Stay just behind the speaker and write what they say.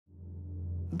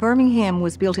Birmingham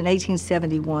was built in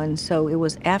 1871, so it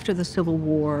was after the Civil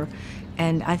War,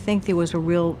 and I think there was a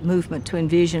real movement to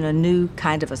envision a new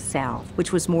kind of a South,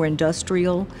 which was more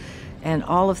industrial, and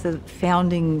all of the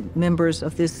founding members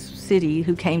of this city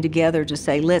who came together to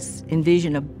say, let's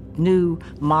envision a new,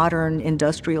 modern,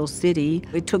 industrial city.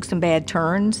 It took some bad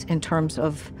turns in terms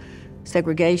of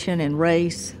segregation and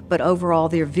race, but overall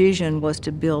their vision was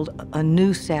to build a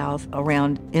new South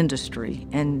around industry,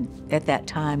 and at that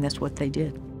time that's what they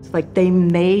did. It's like they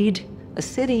made a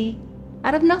city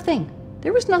out of nothing.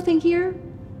 There was nothing here.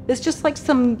 It's just like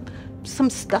some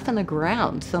stuff in the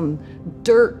ground, some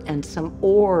dirt and some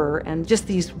ore and just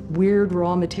these weird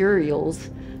raw materials,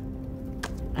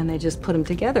 and they just put them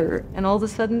together, and all of a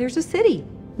sudden there's a city,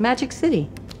 magic city,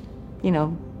 you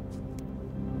know,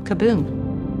 kaboom.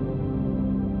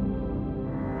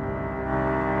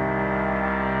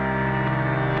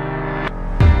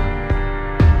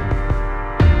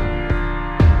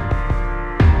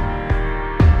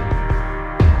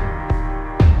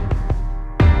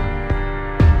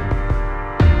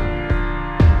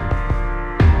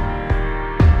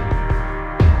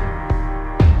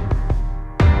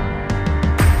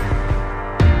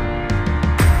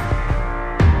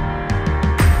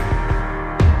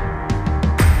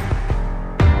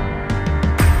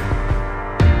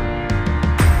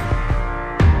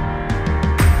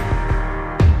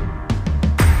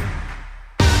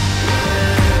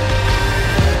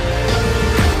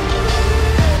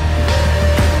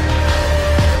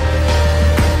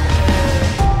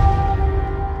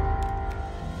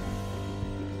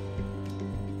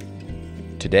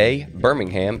 Today,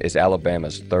 Birmingham is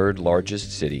Alabama's third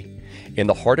largest city. In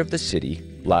the heart of the city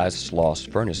lies Sloss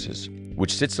Furnaces,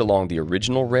 which sits along the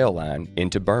original rail line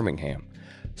into Birmingham.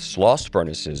 Sloss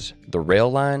Furnaces, the rail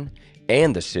line,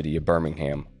 and the city of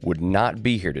Birmingham would not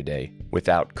be here today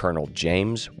without Colonel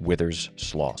James Withers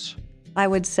Sloss. I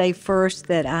would say first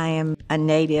that I am a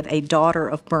native, a daughter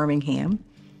of Birmingham.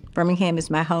 Birmingham is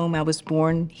my home. I was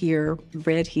born here,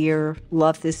 bred here,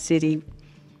 love this city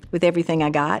with everything I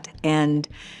got, and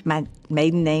my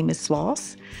maiden name is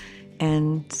Sloss,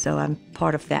 and so I'm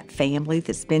part of that family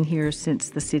that's been here since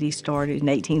the city started in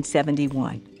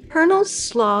 1871. Colonel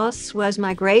Sloss was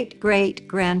my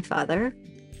great-great-grandfather.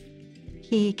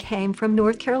 He came from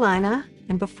North Carolina,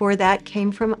 and before that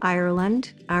came from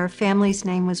Ireland. Our family's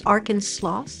name was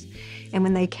Sloss, and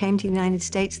when they came to the United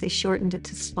States, they shortened it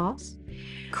to Sloss.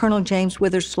 Colonel James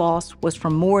Withers Sloss was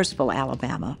from Mooresville,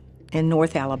 Alabama, in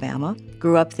North Alabama,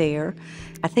 grew up there.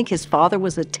 I think his father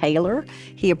was a tailor.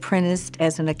 He apprenticed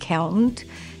as an accountant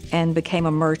and became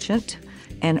a merchant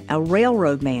and a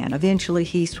railroad man. Eventually,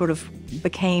 he sort of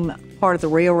became part of the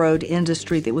railroad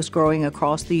industry that was growing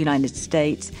across the United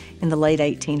States in the late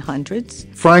 1800s.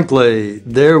 Frankly,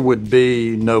 there would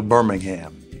be no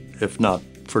Birmingham if not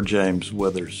for James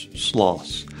Withers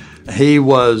Sloss. He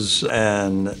was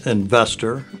an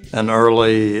investor, an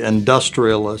early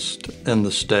industrialist in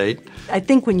the state. I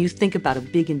think when you think about a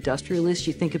big industrialist,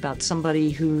 you think about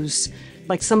somebody who's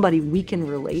like somebody we can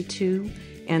relate to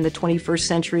in the 21st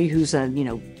century, who's a,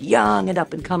 young and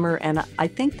up-and-comer. And I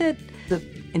think that the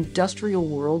industrial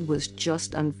world was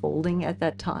just unfolding at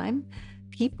that time.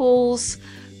 People's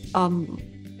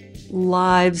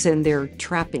lives and their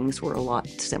trappings were a lot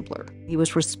simpler. He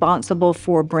was responsible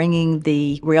for bringing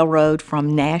the railroad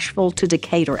from Nashville to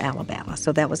Decatur, Alabama.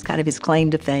 So that was kind of his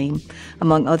claim to fame,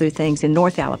 among other things, in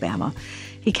North Alabama.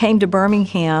 He came to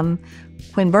Birmingham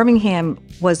when Birmingham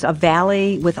was a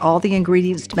valley with all the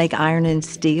ingredients to make iron and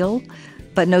steel,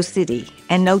 but no city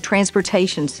and no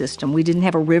transportation system. We didn't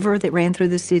have a river that ran through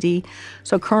the city.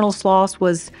 So Colonel Sloss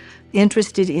was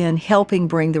interested in helping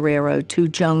bring the railroad to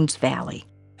Jones Valley.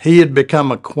 He had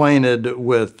become acquainted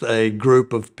with a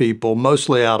group of people,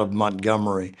 mostly out of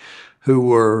Montgomery, who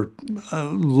were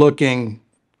looking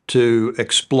to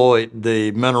exploit the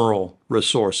mineral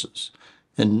resources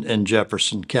in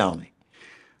Jefferson County.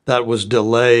 That was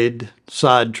delayed,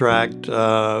 sidetracked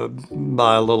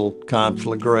by a little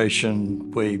conflagration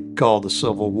we call the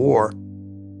Civil War.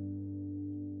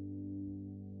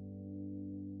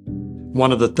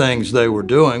 One of the things they were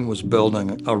doing was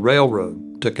building a railroad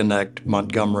to connect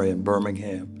Montgomery and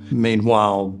Birmingham.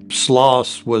 Meanwhile,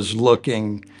 Sloss was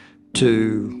looking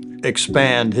to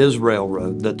expand his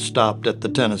railroad that stopped at the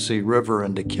Tennessee River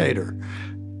in Decatur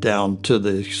down to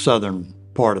the southern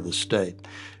part of the state.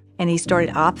 and he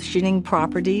started optioning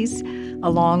properties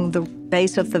along the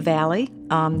base of the valley.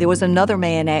 There was another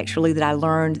man, actually, that I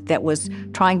learned that was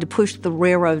trying to push the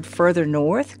railroad further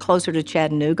north, closer to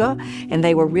Chattanooga, and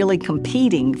they were really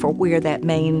competing for where that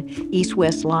main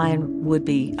east-west line would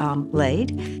be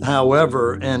laid.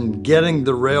 However, in getting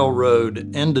the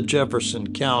railroad into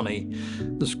Jefferson County,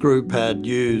 this group had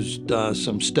used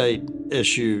some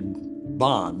state-issued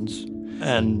bonds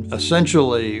and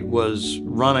essentially was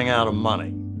running out of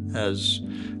money as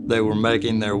they were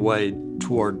making their way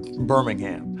toward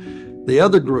Birmingham. The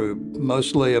other group,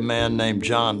 mostly a man named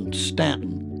John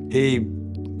Stanton, he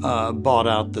bought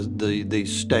out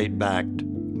these state-backed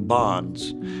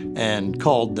bonds and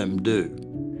called them due.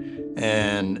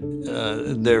 And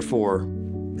therefore,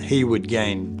 he would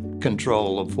gain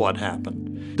control of what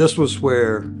happened. This was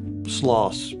where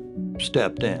Sloss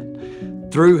stepped in.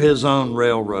 Through his own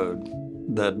railroad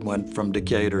that went from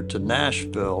Decatur to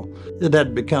Nashville, it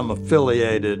had become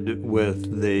affiliated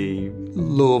with the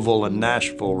Louisville and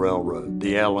Nashville Railroad,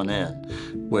 the L&N,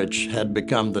 which had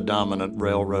become the dominant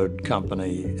railroad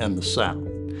company in the South.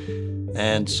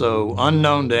 And so,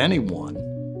 unknown to anyone,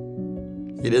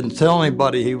 he didn't tell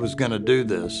anybody he was going to do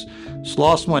this,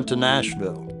 Sloss went to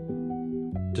Nashville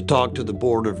to talk to the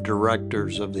board of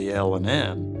directors of the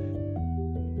L&N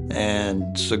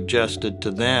and suggested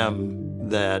to them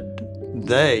that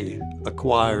they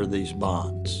acquire these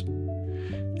bonds,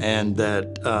 and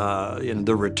that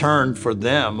the return for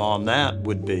them on that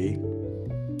would be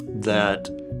that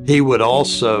he would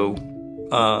also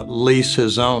lease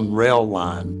his own rail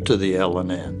line to the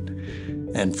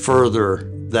L&N and further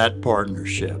that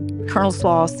partnership. Colonel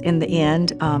Sloss, in the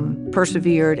end,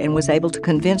 persevered and was able to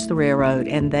convince the railroad,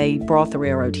 and they brought the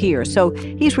railroad here. So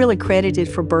he's really credited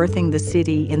for birthing the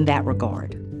city in that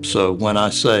regard. So when I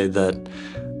say that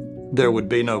there would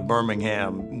be no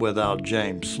Birmingham without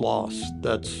James Sloss,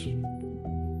 that's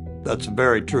a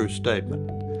very true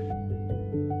statement.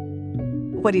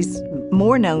 What he's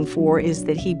more known for is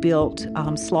that he built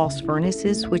Sloss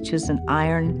Furnaces, which is an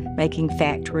iron-making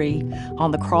factory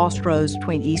on the crossroads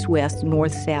between east-west,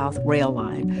 north-south rail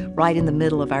line, right in the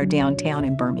middle of our downtown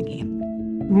in Birmingham.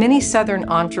 Many Southern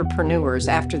entrepreneurs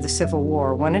after the Civil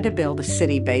War wanted to build a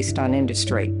city based on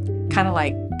industry, kind of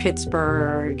like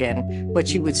Pittsburgh and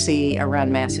what you would see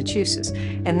around Massachusetts.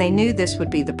 And they knew this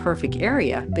would be the perfect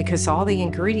area because all the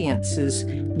ingredients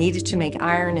needed to make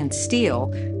iron and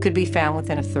steel could be found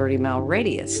within a 30-mile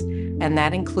radius. And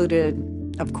that included,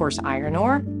 of course, iron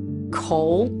ore,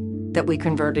 coal that we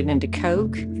converted into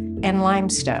coke, and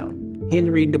limestone.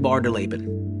 Henry DeBar de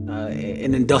Laban,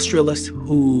 an industrialist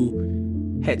who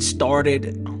had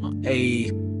started a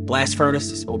blast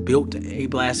furnace or built a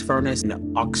blast furnace in the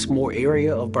Oxmoor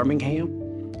area of Birmingham,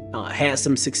 had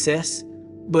some success,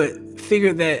 but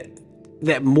figured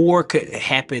that more could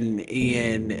happen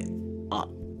in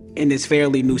this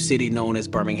fairly new city known as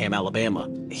Birmingham, Alabama.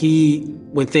 He,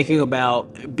 when thinking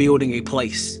about building a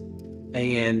place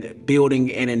and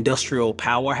building an industrial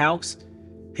powerhouse,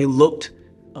 he looked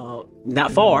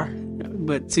not far,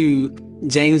 but to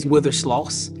James Withers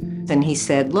Sloss. And he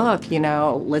said, look,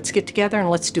 let's get together and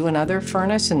let's do another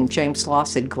furnace. And James Sloss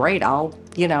said, great, I'll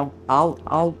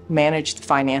manage the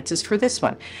finances for this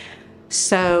one.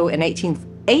 So in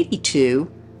 1882,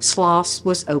 Sloss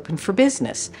was open for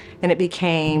business, and it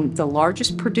became the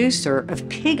largest producer of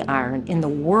pig iron in the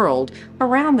world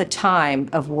around the time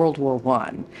of World War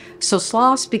I. So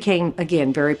Sloss became,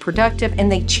 again, very productive, and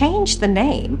they changed the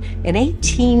name in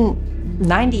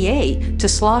 1898 to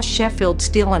Sloss Sheffield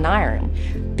Steel and Iron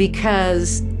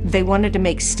because they wanted to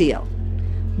make steel.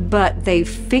 But they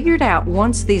figured out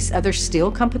once these other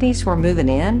steel companies were moving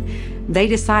in, they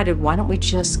decided, why don't we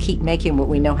just keep making what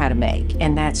we know how to make?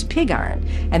 And that's pig iron.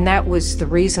 And that was the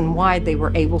reason why they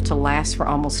were able to last for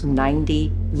almost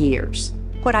 90 years.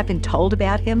 What I've been told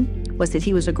about him was that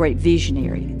he was a great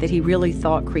visionary, that he really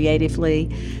thought creatively.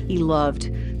 He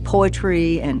loved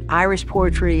poetry and Irish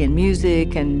poetry and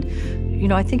music, and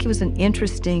I think he was an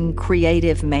interesting,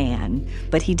 creative man,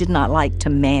 but he did not like to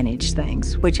manage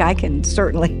things, which I can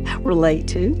certainly relate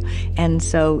to. And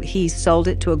so he sold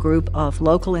it to a group of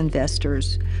local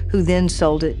investors who then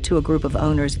sold it to a group of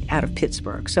owners out of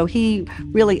Pittsburgh. So he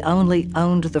really only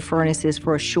owned the furnaces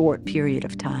for a short period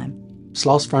of time.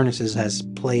 Sloss Furnaces has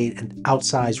played an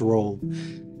outsized role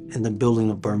in the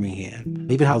building of Birmingham.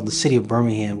 Even how the city of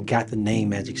Birmingham got the name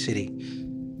Magic City,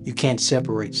 you can't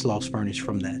separate Sloss Furnace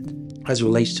from that. As it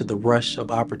relates to the rush of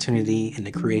opportunity and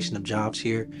the creation of jobs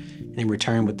here, and in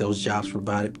return what those jobs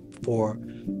provided for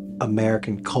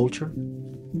American culture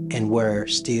and where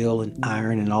steel and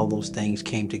iron and all those things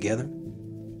came together,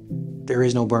 there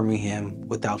is no Birmingham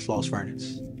without Sloss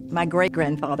Furnace. My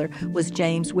great-grandfather was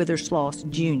James Withers Sloss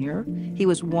Jr. He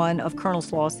was one of Colonel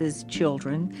Sloss's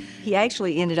children. He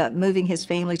actually ended up moving his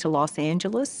family to Los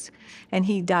Angeles, and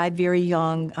he died very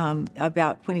young,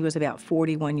 when he was about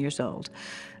 41 years old.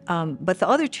 But the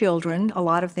other children, a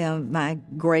lot of them, my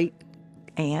great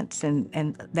aunts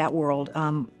and that world.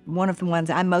 One of the ones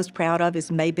I'm most proud of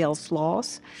is Maybelle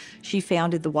Sloss. She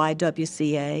founded the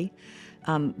YWCA.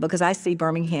 Because I see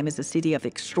Birmingham as a city of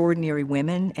extraordinary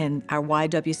women, and our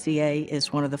YWCA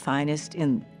is one of the finest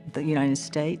in the United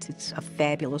States. It's a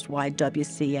fabulous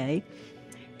YWCA,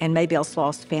 and Maybelle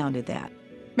Sloss founded that.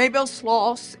 Maybelle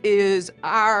Sloss is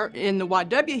in the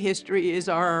YW history, is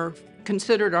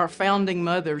considered our founding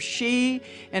mother. She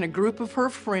and a group of her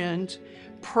friends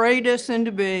prayed us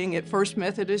into being at First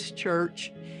Methodist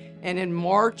Church, and in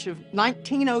March of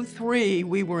 1903,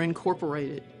 we were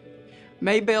incorporated.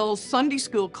 Maybelle's Sunday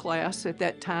school class at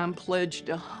that time pledged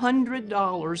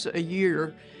 $100 a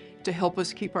year to help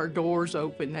us keep our doors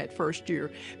open that first year.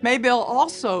 Maybelle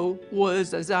also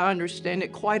was, as I understand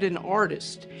it, quite an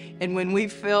artist. And when we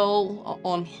fell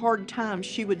on hard times,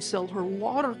 she would sell her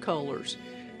watercolors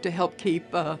to help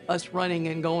keep us running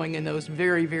and going in those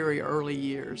very, very early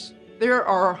years. There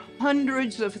are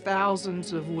hundreds of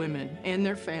thousands of women and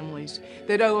their families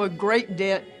that owe a great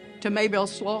debt to Maybelle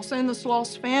Sloss and the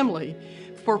Sloss family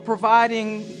for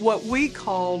providing what we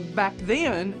called back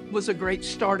then was a great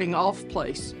starting off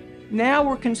place. Now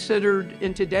we're considered,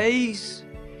 in today's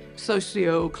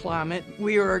socio-climate,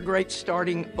 we are a great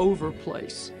starting over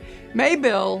place.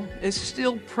 Maybelle is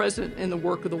still present in the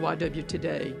work of the YW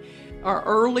today. Our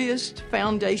earliest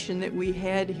foundation that we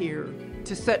had here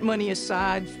to set money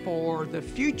aside for the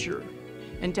future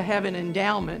and to have an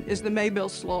endowment is the Maybelle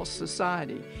Sloss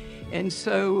Society. And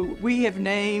so we have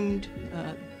named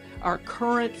our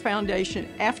current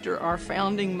foundation after our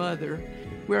founding mother.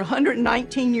 We're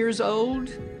 119 years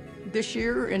old this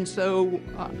year, and so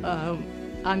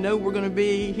I know we're going to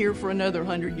be here for another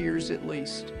 100 years at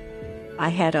least. I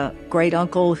had a great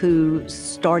uncle who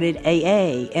started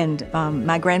AA, and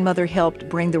my grandmother helped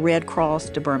bring the Red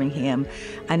Cross to Birmingham.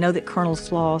 I know that Colonel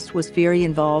Sloss was very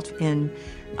involved in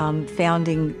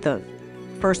founding the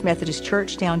First Methodist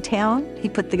Church downtown. He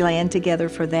put the land together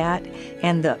for that,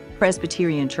 and the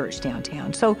Presbyterian Church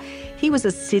downtown. So he was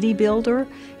a city builder,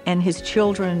 and his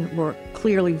children were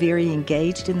clearly very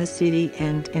engaged in the city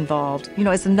and involved. You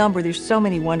know, there's so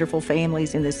many wonderful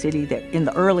families in the city that in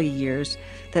the early years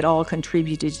that all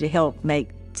contributed to help make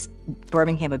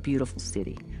Birmingham a beautiful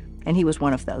city. And he was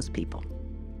one of those people.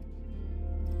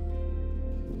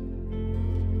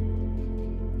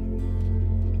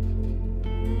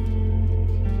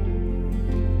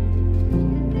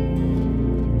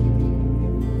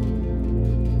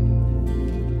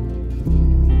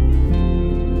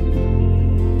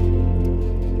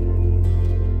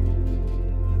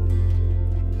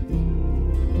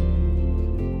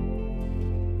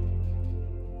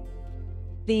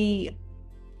 The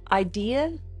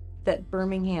idea that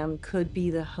Birmingham could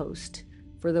be the host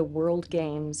for the World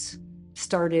Games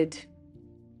started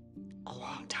a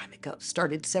long time ago,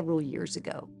 started several years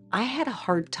ago. I had a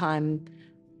hard time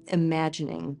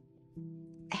imagining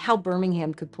how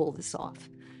Birmingham could pull this off.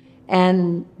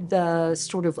 And the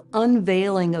sort of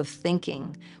unveiling of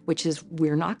thinking, which is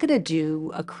we're not going to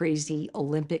do a crazy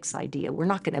Olympics idea. We're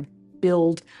not going to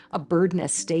build a bird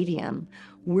nest stadium.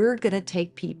 We're going to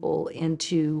take people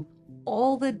into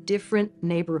all the different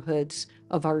neighborhoods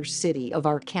of our city, of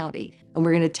our county. And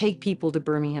we're going to take people to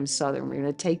Birmingham Southern. We're going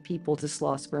to take people to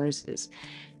Sloss Furnaces.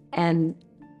 And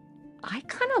I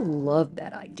kind of love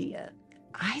that idea.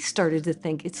 I started to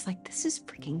think, it's like, this is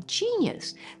freaking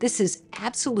genius. This is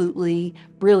absolutely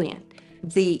brilliant.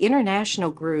 The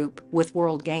international group with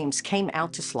World Games came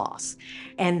out to Sloss,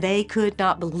 and they could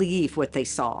not believe what they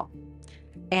saw.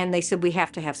 And they said, we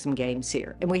have to have some games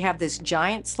here. And we have this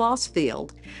giant Sloss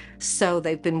field. So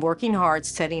they've been working hard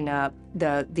setting up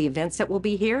the events that will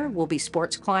be here. Will be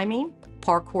sports climbing,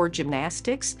 parkour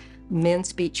gymnastics,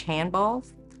 men's beach handball,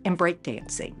 and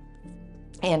breakdancing.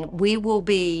 And we will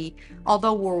be,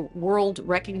 although we're world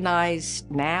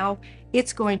recognized now,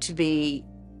 it's going to be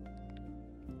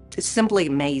simply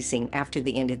amazing after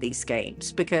the end of these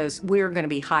games, because we're going to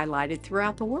be highlighted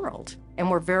throughout the world. And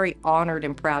we're very honored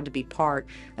and proud to be part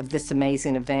of this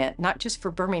amazing event, not just for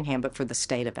Birmingham, but for the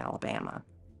state of Alabama.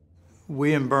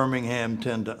 We in Birmingham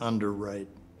tend to underrate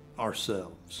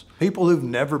ourselves. People who've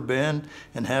never been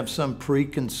and have some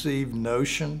preconceived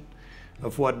notion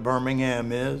of what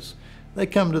Birmingham is, they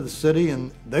come to the city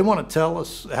and they want to tell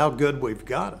us how good we've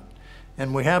got it.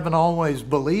 And we haven't always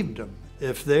believed them.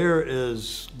 If there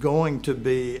is going to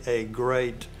be a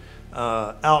great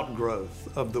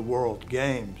outgrowth of the World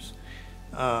Games,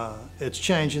 it's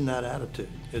changing that attitude.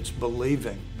 It's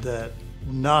believing that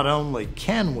not only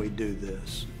can we do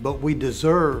this, but we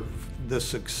deserve the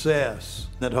success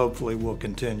that hopefully will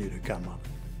continue to come up.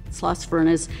 Sloss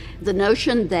Furnace, the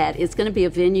notion that it's going to be a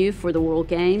venue for the World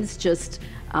Games,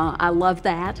 I love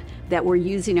that we're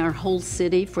using our whole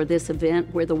city for this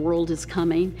event where the world is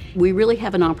coming. We really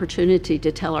have an opportunity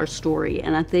to tell our story,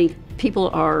 and I think people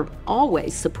are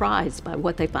always surprised by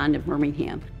what they find in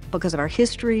Birmingham. Because of our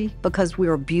history, because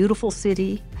we're a beautiful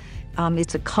city.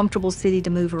 It's a comfortable city to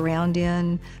move around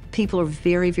in. People are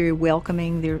very, very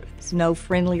welcoming. There's no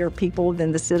friendlier people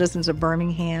than the citizens of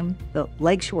Birmingham. The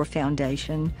Lakeshore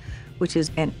Foundation, which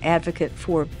is an advocate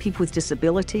for people with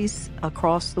disabilities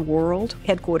across the world,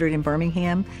 headquartered in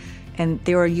Birmingham. And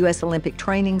they're a U.S. Olympic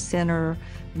Training Center.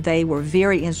 They were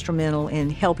very instrumental in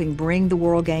helping bring the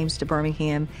World Games to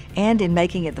Birmingham and in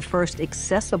making it the first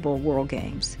accessible World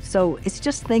Games. So it's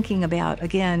just thinking about,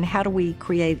 again, how do we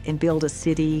create and build a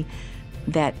city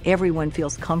that everyone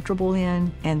feels comfortable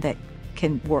in and that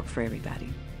can work for everybody.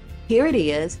 Here it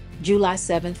is, July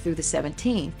 7th through the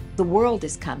 17th. The world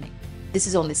is coming. This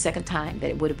is only the second time that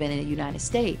it would have been in the United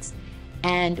States.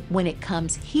 And when it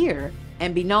comes here,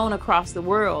 and be known across the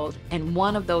world, and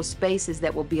one of those spaces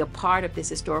that will be a part of this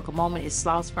historical moment is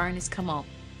Sloss Furnace. Come on.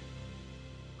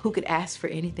 Who could ask for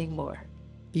anything more?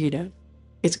 You know,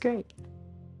 it's great.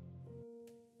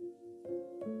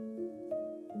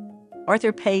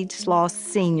 Arthur Page Sloss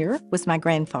Sr. was my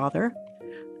grandfather.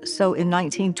 So in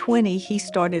 1920, he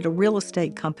started a real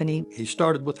estate company. He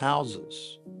started with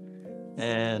houses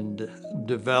and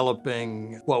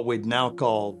developing what we'd now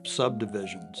call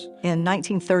subdivisions. In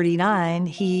 1939,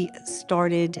 he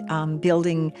started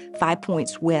building 5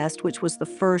 Points West, which was the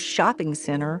first shopping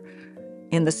center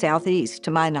in the Southeast,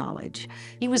 to my knowledge.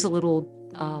 He was a little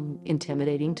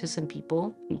intimidating to some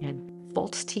people. He had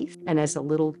false teeth, and as a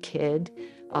little kid,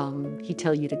 he'd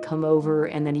tell you to come over,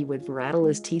 and then he would rattle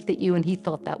his teeth at you, and he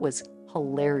thought that was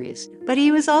hilarious. But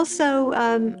he was also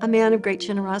a man of great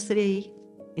generosity.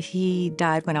 He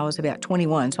died when I was about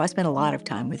 21, so I spent a lot of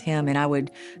time with him, and I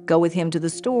would go with him to the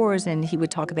stores, and he would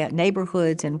talk about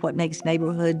neighborhoods and what makes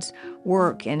neighborhoods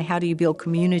work and how do you build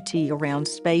community around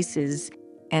spaces.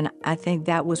 And I think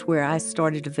that was where I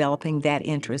started developing that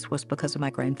interest, was because of my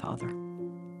grandfather.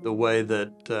 The way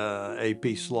that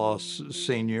A.P. Sloss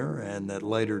Sr. and that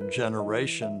later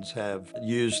generations have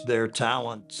used their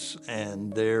talents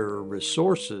and their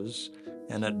resources,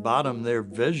 and at bottom their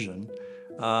vision,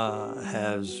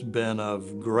 has been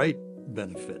of great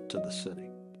benefit to the city.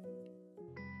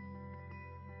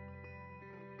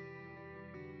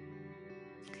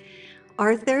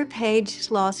 Arthur Page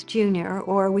Sloss Jr.,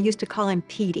 or we used to call him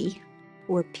Petey,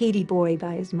 or Petey Boy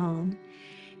by his mom.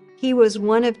 He was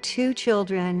one of two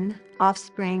children,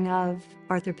 offspring of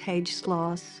Arthur Page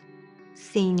Sloss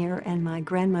Sr. and my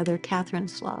grandmother, Catherine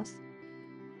Sloss.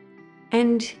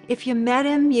 And if you met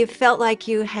him, you felt like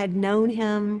you had known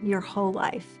him your whole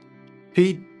life.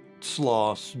 Pete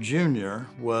Sloss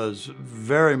Jr. was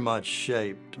very much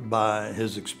shaped by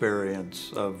his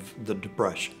experience of the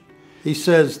Depression. He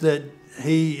says that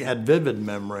he had vivid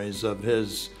memories of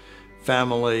his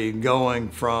family going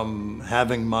from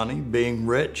having money, being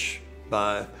rich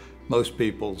by most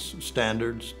people's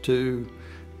standards, to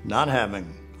not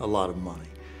having a lot of money.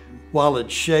 While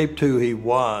it shaped who he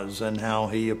was and how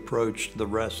he approached the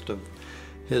rest of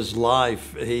his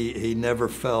life, he never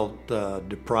felt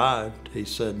deprived. He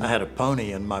said, I had a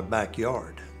pony in my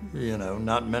backyard. You know,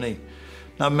 not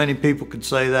many people could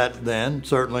say that then.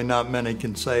 Certainly not many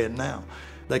can say it now.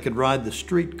 They could ride the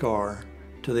streetcar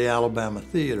to the Alabama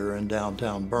Theater in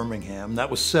downtown Birmingham. That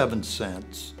was 7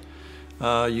 cents.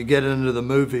 You get into the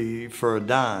movie for a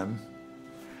dime,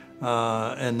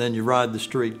 and then you ride the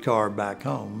streetcar back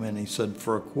home. And he said,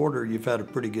 for a quarter, you've had a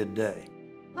pretty good day.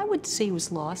 I would say he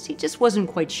was lost. He just wasn't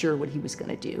quite sure what he was going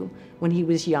to do when he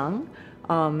was young.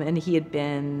 And he had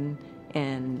been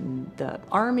in the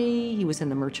Army, he was in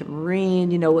the Merchant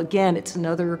Marine. You know, again, it's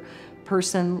another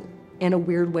person in a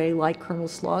weird way like Colonel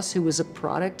Sloss, who was a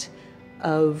product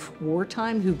of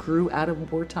wartime, who grew out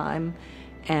of wartime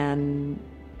and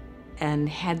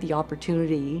had the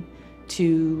opportunity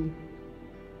to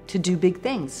do big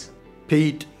things.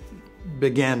 Pete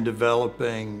began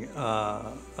developing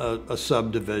a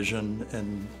subdivision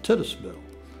in Titusville.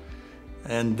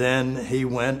 And then he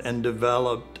went and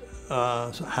developed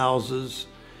houses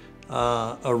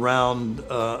around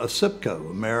ASIPCO,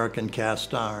 American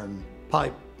Cast Iron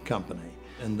Pipe Company,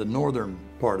 in the northern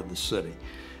part of the city.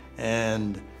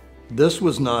 And this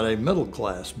was not a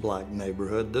middle-class black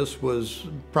neighborhood. This was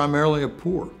primarily a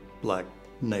poor black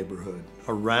neighborhood,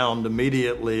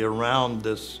 immediately around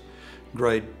this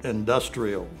great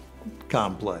industrial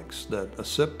complex that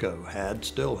ASIPCO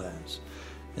still has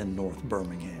in North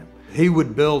Birmingham. He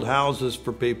would build houses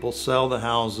for people, sell the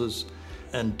houses,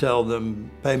 and tell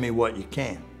them, pay me what you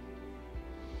can.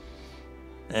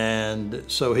 And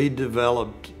so he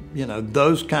developed,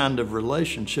 those kind of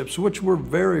relationships, which were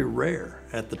very rare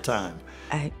at the time.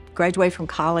 I graduated from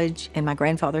college, and my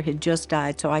grandfather had just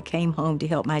died, so I came home to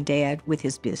help my dad with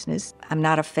his business. I'm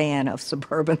not a fan of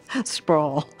suburban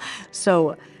sprawl.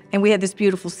 And we had this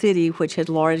beautiful city, which had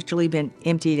largely been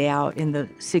emptied out in the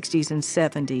 60s and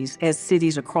 70s, as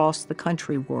cities across the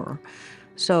country were.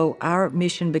 So our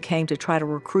mission became to try to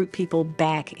recruit people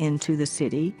back into the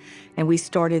city, and we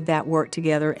started that work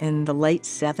together in the late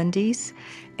 70s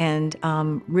and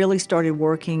really started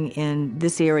working in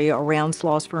this area around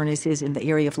Sloss Furnaces in the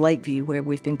area of Lakeview, where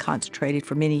we've been concentrated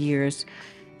for many years,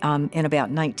 in about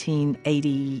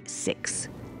 1986.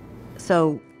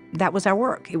 So that was our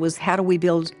work. It was how do we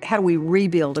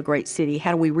rebuild a great city?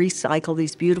 How do we recycle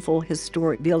these beautiful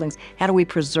historic buildings? How do we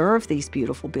preserve these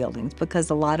beautiful buildings? Because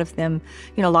a lot of them,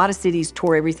 a lot of cities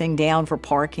tore everything down for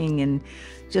parking, and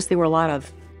there were a lot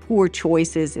of poor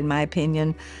choices, in my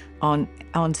opinion,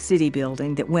 on city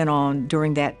building that went on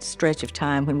during that stretch of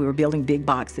time when we were building big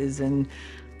boxes and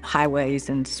highways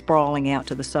and sprawling out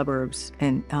to the suburbs.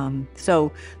 And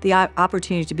so the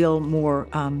opportunity to build more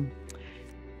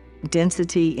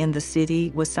density in the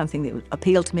city was something that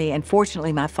appealed to me, and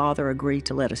fortunately my father agreed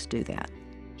to let us do that.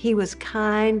 He was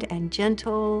kind and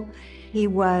gentle. He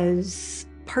was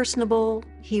personable.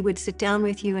 He would sit down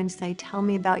with you and say, tell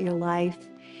me about your life.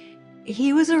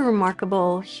 He was a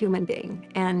remarkable human being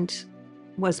and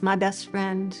was my best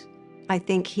friend. I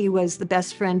think he was the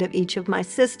best friend of each of my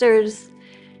sisters,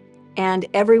 and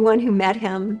everyone who met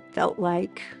him felt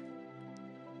like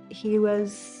he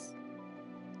was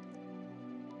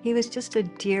just a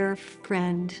dear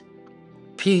friend.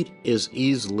 Pete is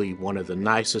easily one of the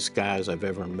nicest guys I've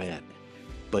ever met,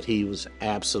 but he was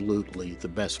absolutely the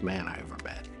best man I ever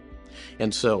met.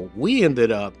 And so we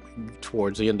ended up,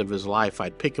 towards the end of his life,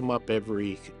 I'd pick him up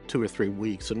every 2 or 3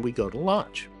 weeks and we'd go to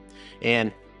lunch.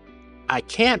 And I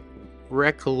can't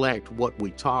recollect what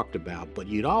we talked about, but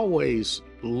you'd always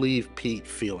leave Pete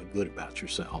feeling good about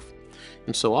yourself.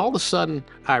 And so all of a sudden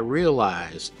I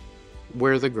realized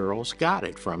where the girls got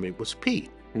it from. It was Pete.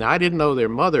 Now, I didn't know their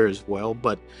mother as well,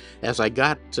 but as I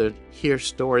got to hear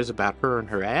stories about her and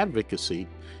her advocacy,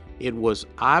 it was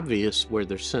obvious where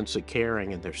their sense of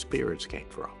caring and their spirits came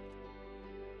from.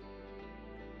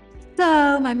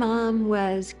 So my mom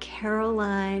was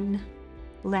Carolyn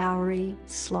Lowry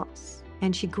Sloss,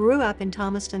 and she grew up in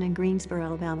Thomaston and Greensboro,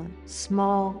 Alabama.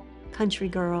 Small country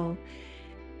girl,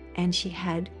 and she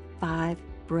had 5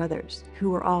 brothers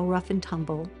who were all rough and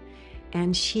tumble.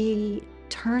 And she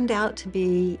turned out to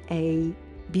be a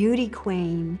beauty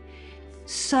queen,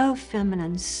 so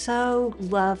feminine, so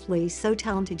lovely, so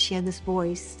talented. She had this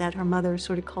voice that her mother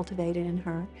sort of cultivated in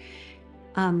her,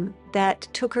 that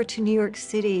took her to New York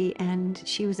City, and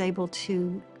she was able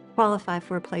to qualify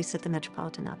for a place at the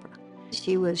Metropolitan Opera.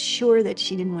 She was sure that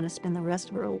she didn't want to spend the rest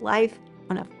of her life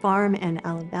on a farm in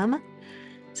Alabama.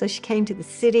 So she came to the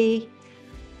city,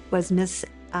 was Miss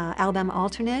Alabama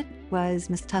alternate, was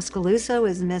Miss Tuscaloosa,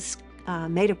 was Miss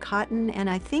Maid of Cotton, and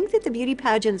I think that the beauty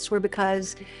pageants were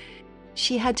because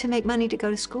she had to make money to go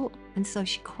to school. And so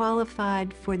she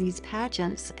qualified for these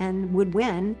pageants and would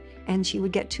win, and she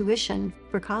would get tuition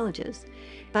for colleges.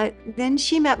 But then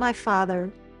she met my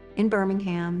father in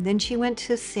Birmingham. Then she went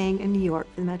to sing in New York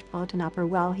for the Metropolitan Opera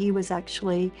while he was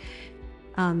actually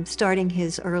starting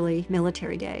his early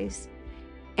military days.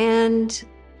 And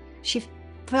she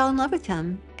fell in love with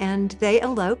him, and they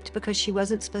eloped because she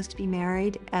wasn't supposed to be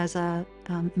married as a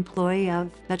employee of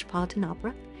Metropolitan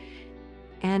Opera,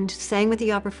 and sang with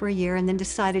the opera for a year, and then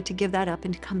decided to give that up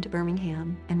and to come to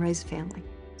Birmingham and raise a family.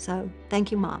 So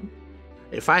thank you, Mom.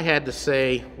 If I had to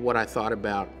say what I thought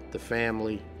about the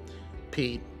family,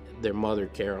 Pete, their mother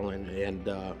Carolyn, and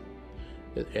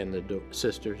the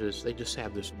sisters, is they just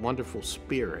have this wonderful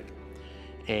spirit.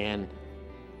 And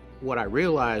what I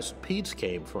realized Pete's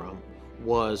came from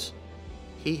was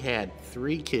he had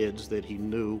 3 kids that he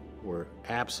knew were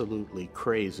absolutely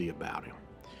crazy about him.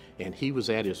 And he was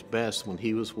at his best when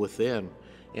he was with them,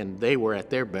 and they were at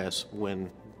their best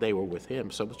when they were with him.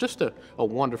 So it was just a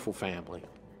wonderful family.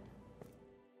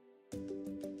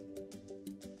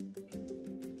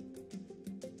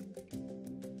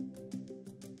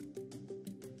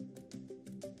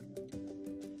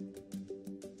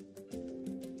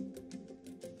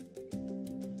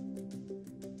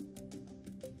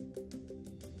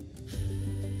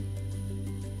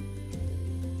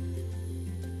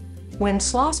 When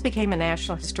Sloss became a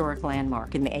National Historic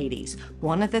Landmark in the 80s,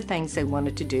 one of the things they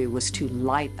wanted to do was to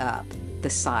light up the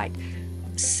site.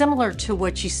 Similar to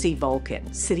what you see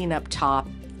Vulcan, sitting up top.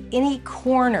 Any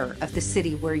corner of the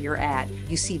city where you're at,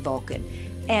 you see Vulcan.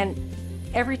 And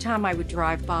every time I would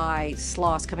drive by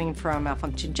Sloss coming from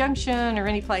Malfunction Junction or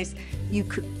any place,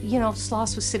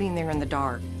 Sloss was sitting there in the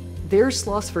dark. There's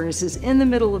Sloss Furnaces in the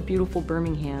middle of beautiful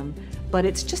Birmingham, but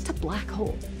it's just a black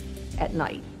hole at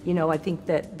night. I think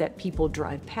that people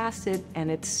drive past it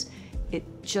and it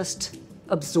just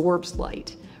absorbs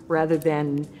light rather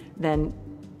than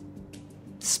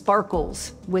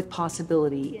sparkles with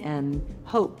possibility and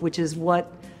hope, which is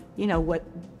what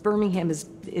Birmingham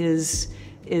is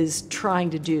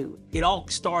trying to do. It all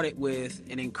started with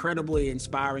an incredibly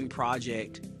inspiring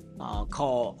project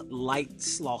called Light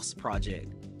Sloss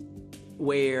Project,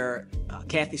 where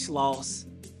Cathy Sloss,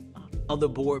 other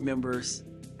board members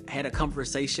had a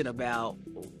conversation about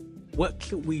what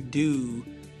could we do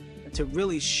to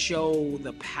really show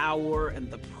the power and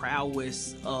the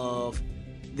prowess of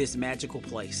this magical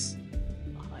place.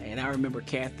 And I remember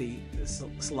Cathy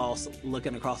Sloss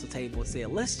looking across the table and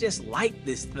saying, let's just light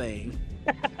this thing.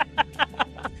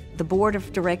 The board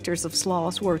of directors of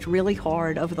Sloss worked really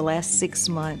hard over the last 6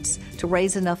 months to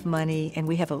raise enough money, and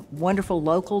we have a wonderful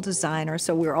local designer,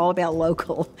 so we're all about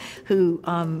local, who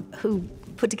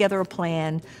put together a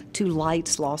plan to light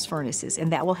Sloss Furnaces,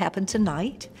 and that will happen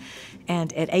tonight.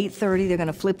 And at 8:30, they're going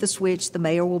to flip the switch. The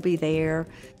mayor will be there.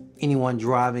 Anyone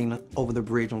driving over the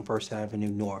bridge on First Avenue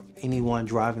North, anyone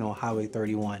driving on Highway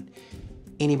 31,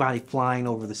 anybody flying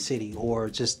over the city or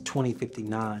just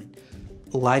 2059,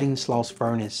 lighting Sloss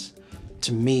Furnace,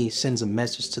 to me, sends a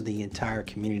message to the entire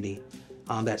community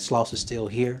that Sloss is still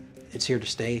here, it's here to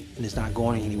stay, and it's not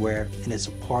going anywhere, and it's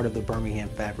a part of the Birmingham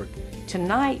fabric.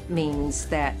 Tonight means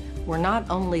that we're not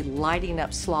only lighting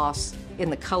up Sloss in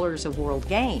the colors of World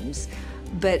Games,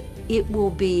 but it will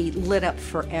be lit up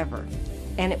forever.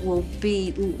 And it will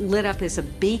be lit up as a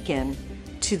beacon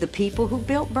to the people who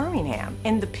built Birmingham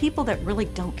and the people that really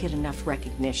don't get enough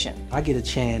recognition. I get a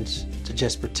chance to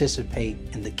just participate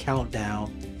in the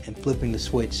countdown and flipping the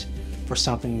switch for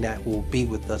something that will be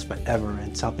with us forever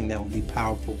and something that will be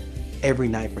powerful every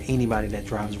night for anybody that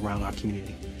drives around our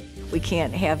community. We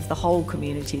can't have the whole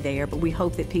community there, but we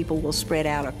hope that people will spread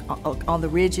out on the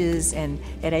ridges and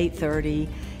at 8:30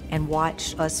 and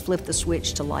watch us flip the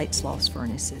switch to light Sloss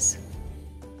Furnaces.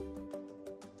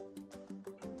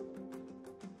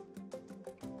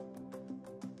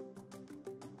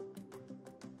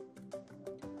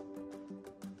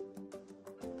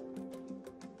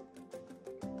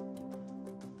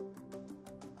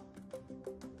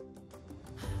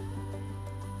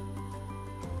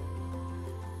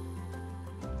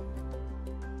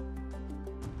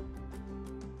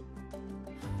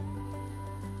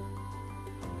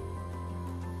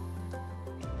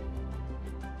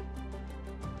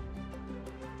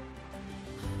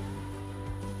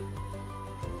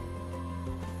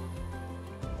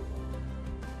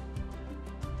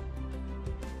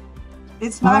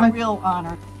 It's my real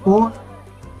honor. 4,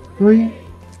 3,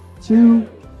 2,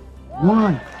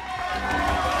 1.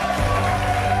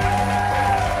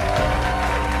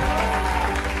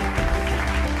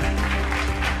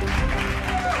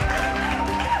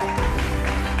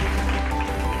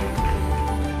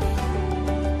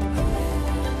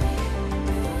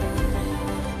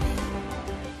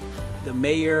 The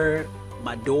mayor,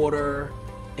 my daughter,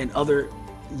 and other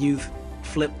youth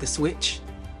flipped the switch.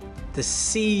 To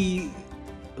see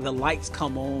the lights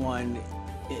come on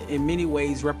in many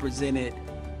ways represented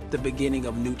the beginning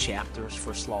of new chapters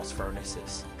for Sloss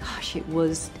Furnaces. Gosh, it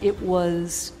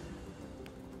was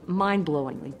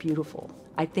mind-blowingly beautiful.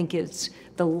 I think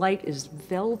the light is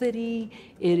velvety,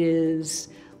 it is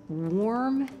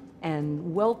warm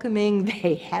and welcoming.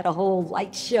 They had a whole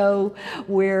light show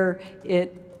where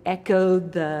it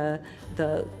echoed the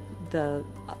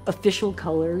official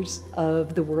colors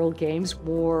of the World Games.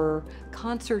 More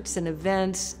concerts and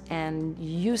events and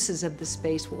uses of the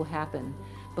space will happen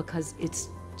because it's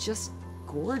just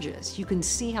gorgeous. You can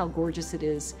see how gorgeous it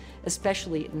is,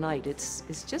 especially at night.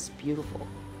 It's just beautiful.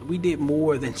 We did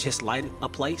more than just light a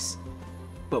place,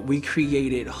 but we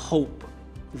created hope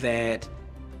that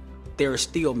there is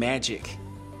still magic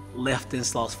left in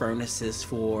Sloss Furnaces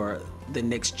for the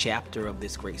next chapter of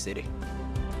this great city.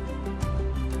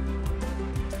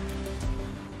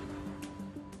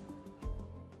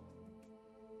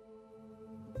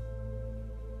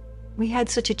 We had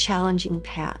such a challenging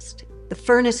past. The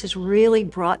furnaces really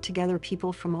brought together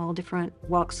people from all different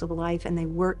walks of life, and they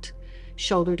worked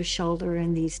shoulder to shoulder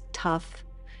in these tough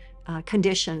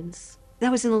conditions.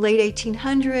 That was in the late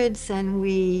 1800s, and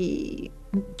we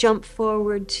jump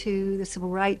forward to the Civil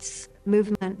Rights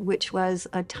Movement, which was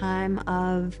a time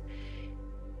of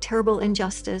terrible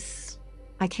injustice.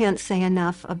 I can't say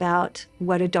enough about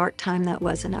what a dark time that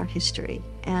was in our history.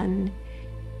 And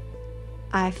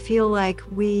I feel like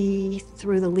we,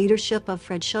 through the leadership of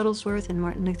Fred Shuttlesworth and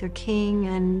Martin Luther King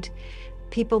and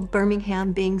people,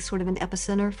 Birmingham being sort of an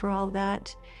epicenter for all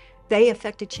that, they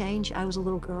affected change. I was a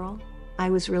little girl.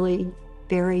 I was really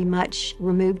very much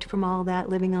removed from all that,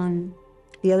 living on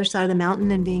the other side of the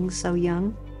mountain and being so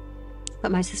young.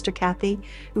 But my sister Cathy,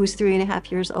 who was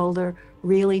 3.5 years older,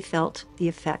 really felt the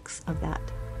effects of that.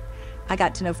 I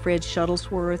got to know Fred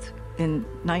Shuttlesworth in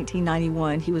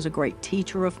 1991. He was a great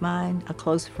teacher of mine, a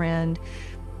close friend,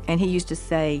 and he used to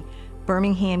say,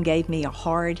 Birmingham gave me a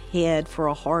hard head for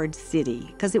a hard city,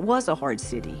 because it was a hard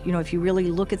city. You know, if you really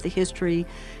look at the history,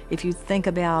 if you think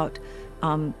about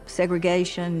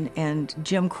segregation and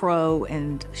Jim Crow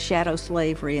and shadow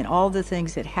slavery and all the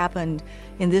things that happened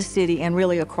in this city and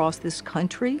really across this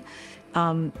country,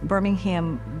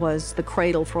 Birmingham was the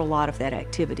cradle for a lot of that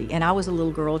activity. And I was a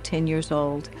little girl, 10 years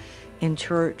old, in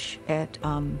church at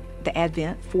the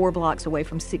Advent, 4 blocks away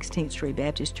from 16th Street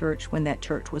Baptist Church, when that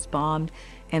church was bombed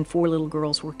and 4 little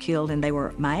girls were killed, and they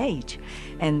were my age.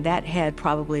 And that had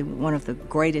probably one of the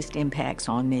greatest impacts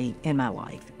on me in my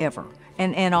life ever.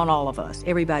 And on all of us,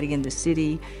 everybody in the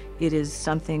city. It is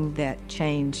something that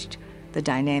changed the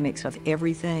dynamics of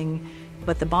everything.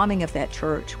 But the bombing of that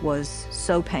church was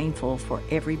so painful for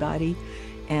everybody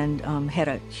and had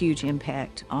a huge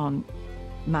impact on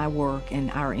my work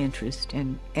and our interest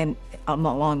and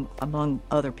among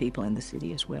other people in the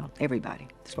city as well, everybody,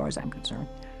 as far as I'm concerned.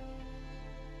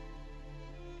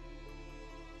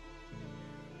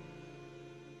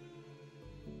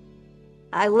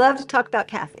 I love to talk about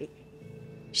Cathy.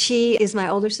 She is my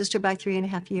older sister by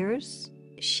 3.5 years.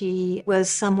 She was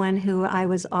someone who I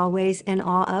was always in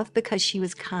awe of because she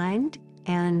was kind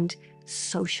and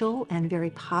social and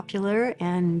very popular,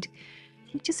 and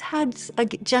he just had a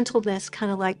gentleness kind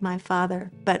of like my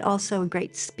father, but also a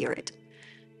great spirit.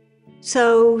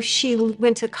 So she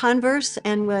went to Converse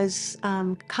and was,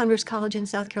 Converse College in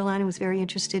South Carolina, was very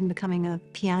interested in becoming a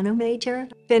piano major.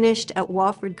 Finished at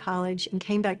Wofford College and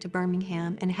came back to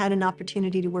Birmingham and had an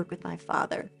opportunity to work with my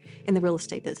father in the real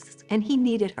estate business, and he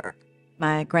needed her.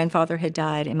 My grandfather had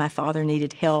died and my father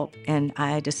needed help, and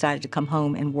I decided to come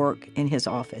home and work in his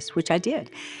office, which I did.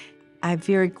 I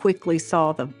very quickly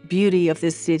saw the beauty of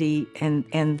this city and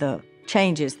the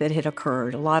changes that had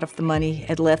occurred. A lot of the money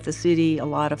had left the city, a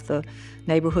lot of the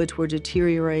neighborhoods were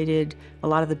deteriorated, a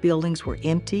lot of the buildings were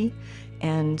empty.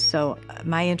 And so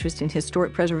my interest in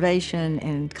historic preservation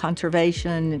and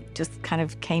conservation just kind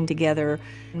of came together.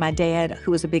 My dad,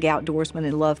 who was a big outdoorsman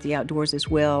and loved the outdoors as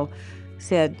well,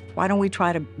 said, why don't we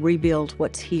try to rebuild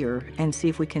what's here and see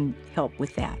if we can help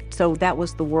with that? So that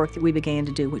was the work that we began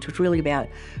to do, which was really about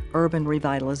urban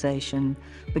revitalization,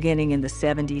 beginning in the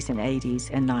 70s and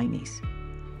 80s and 90s.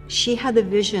 She had the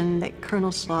vision that Colonel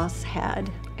Sloss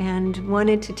had and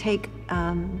wanted to take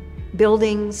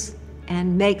buildings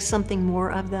and make something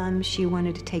more of them. She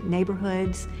wanted to take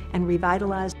neighborhoods and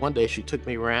revitalize. One day she took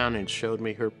me around and showed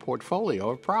me her portfolio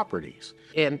of properties.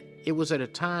 And it was at a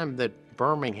time that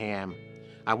Birmingham,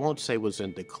 I won't say was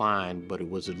in decline, but it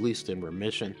was at least in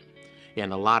remission.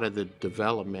 And a lot of the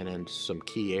development in some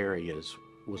key areas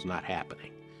was not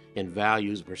happening. And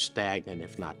values were stagnant,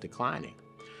 if not declining.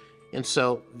 And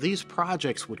so these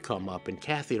projects would come up, and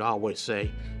Cathy'd always say,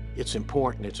 it's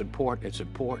important, it's important, it's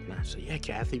important. I said, yeah,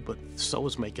 Cathy, but so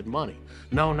is making money.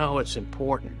 No, it's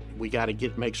important. We got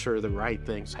to make sure the right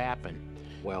things happen.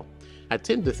 Well, I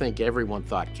tend to think everyone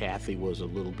thought Cathy was a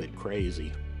little bit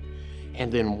crazy. And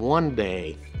then one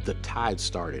day, the tide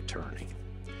started turning,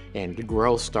 and the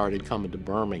growth started coming to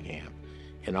Birmingham.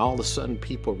 And all of a sudden,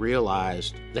 people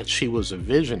realized that she was a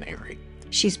visionary.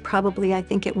 She's probably, I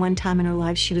think at one time in her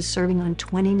life, she was serving on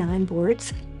 29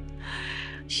 boards.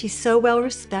 She's so well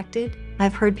respected.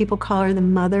 I've heard people call her the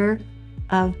mother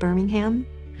of Birmingham.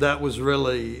 That was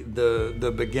really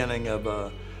the beginning of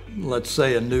a, let's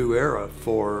say, a new era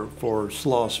for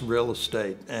Sloss Real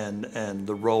Estate and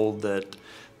the role that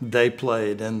they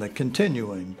played in the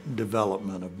continuing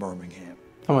development of Birmingham.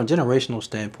 From a generational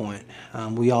standpoint,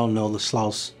 we all know the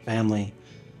Sloss family.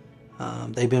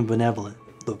 They've been benevolent.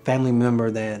 The family member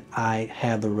that I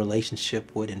have a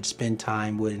relationship with and spend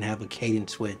time with and have a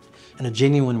cadence with and a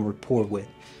genuine rapport with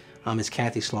is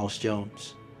Cathy Sloss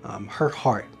Jones. Her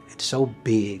heart, it's so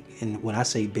big, and when I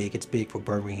say big, it's big for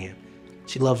Birmingham.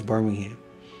 She loves Birmingham,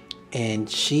 and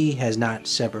she has not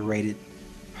separated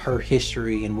her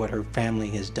history and what her family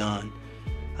has done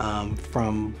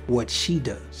from what she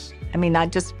does. I mean,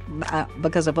 not just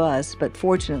because of us, but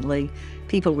fortunately,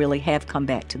 people really have come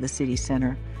back to the city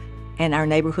center. And our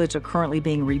neighborhoods are currently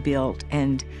being rebuilt,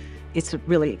 and it's a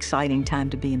really exciting time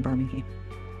to be in Birmingham.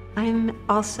 I'm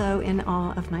also in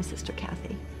awe of my sister,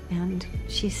 Cathy, and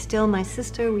she's still my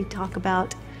sister. We talk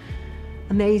about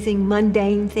amazing,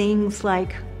 mundane things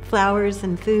like flowers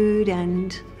and food,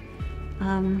 and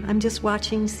I'm just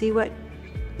watching to see what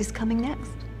is coming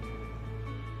next.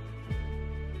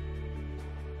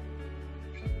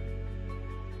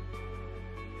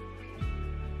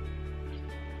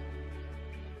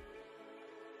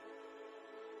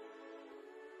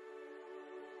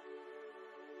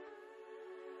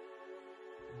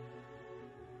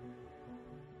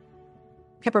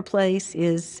 Pepper Place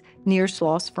is near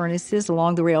Sloss Furnaces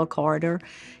along the rail corridor,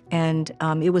 and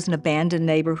it was an abandoned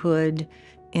neighborhood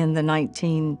in the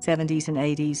 1970s and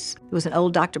 80s. It was an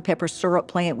old Dr. Pepper syrup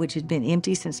plant which had been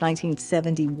empty since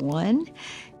 1971,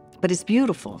 but it's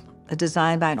beautiful.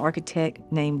 Designed by an architect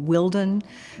named Wilden.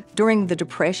 During the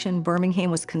Depression,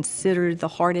 Birmingham was considered the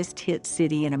hardest hit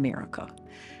city in America.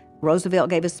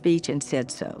 Roosevelt gave a speech and said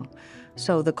so.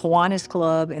 So the Kiwanis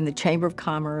Club and the Chamber of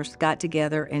Commerce got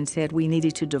together and said we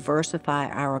needed to diversify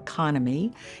our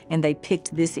economy, and they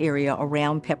picked this area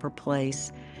around Pepper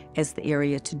Place as the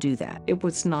area to do that. It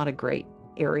was not a great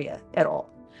area at all.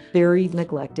 Very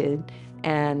neglected.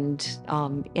 And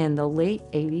in the late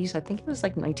 80s, I think it was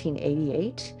like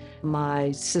 1988,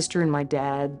 my sister and my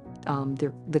dad,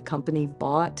 the company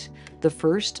bought the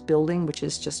first building, which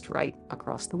is just right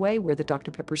across the way where the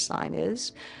Dr. Pepper sign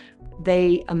is.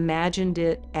 They imagined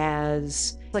it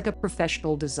as like a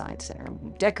professional design center,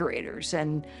 decorators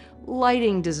and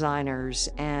lighting designers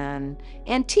and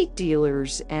antique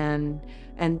dealers and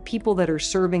people that are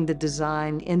serving the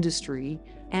design industry.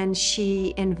 And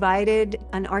she invited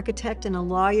an architect and a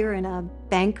lawyer and a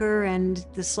banker and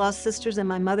the Sloss sisters and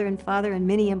my mother and father and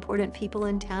many important people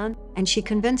in town. And she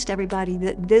convinced everybody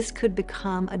that this could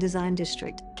become a design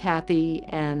district. Cathy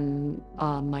and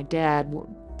my dad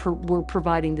were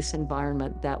providing this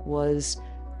environment that was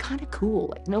kind of cool.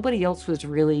 Like nobody else was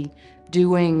really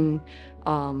doing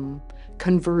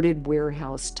converted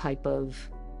warehouse type of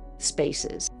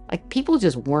spaces. Like people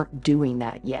just weren't doing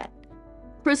that yet.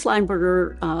 Chris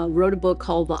Lineberger wrote a book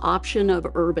called The Option of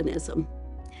Urbanism.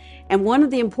 And one of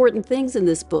the important things in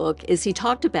this book is he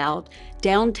talked about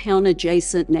downtown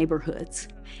adjacent neighborhoods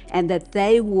and that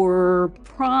they were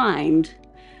primed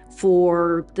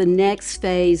for the next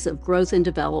phase of growth and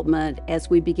development as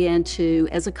we began to,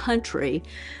 as a country,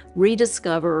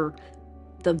 rediscover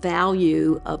the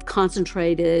value of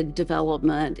concentrated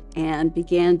development and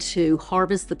began to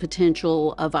harvest the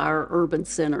potential of our urban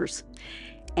centers.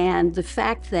 And the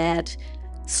fact that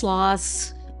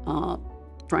Sloss,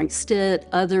 Frank Stitt,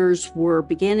 others were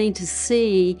beginning to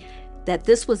see that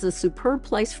this was a superb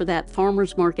place for that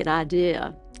farmer's market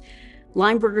idea.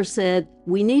 Lineberger said,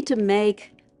 we need to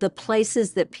make the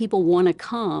places that people want to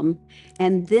come,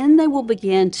 and then they will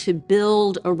begin to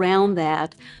build around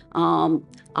that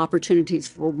opportunities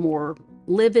for more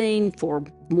living, for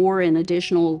more and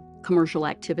additional commercial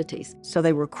activities. So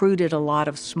they recruited a lot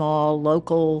of small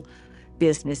local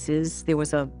businesses. There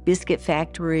was a biscuit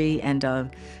factory and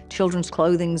a children's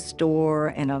clothing store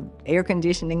and an air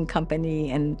conditioning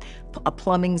company and a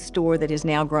plumbing store that has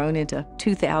now grown into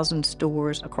 2,000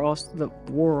 stores across the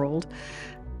world.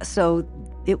 So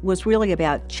it was really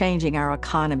about changing our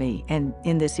economy and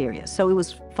in this area. So it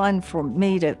was fun for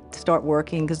me to start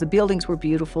working because the buildings were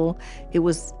beautiful. It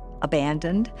was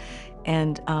abandoned.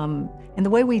 And the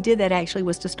way we did that actually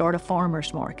was to start a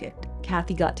farmer's market.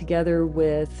 Cathy got together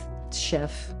with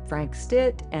Chef Frank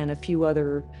Stitt and a few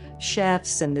other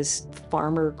chefs and this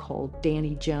farmer called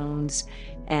Danny Jones,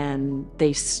 and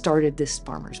they started this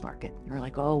farmer's market. They were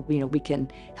like, oh, we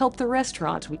can help the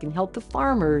restaurants, we can help the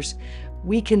farmers,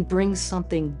 we can bring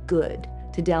something good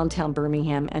to downtown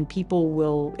Birmingham, and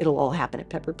it'll all happen at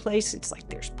Pepper Place. It's like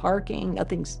there's parking,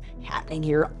 nothing's happening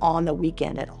here on the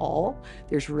weekend at all.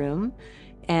 There's room.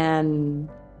 And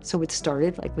so it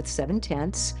started like with 7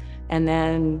 tents and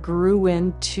then grew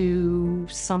into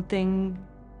something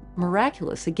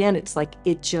miraculous. Again, it's like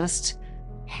it just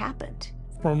happened.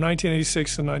 From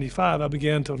 1986 to 95, I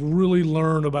began to really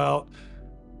learn about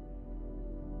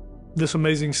this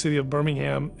amazing city of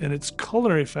Birmingham and its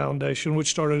culinary foundation, which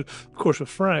started, of course, with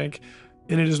Frank,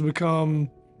 and it has become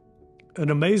an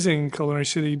amazing culinary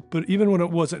city. But even when it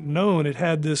wasn't known, it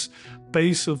had this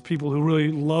base of people who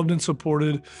really loved and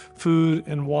supported food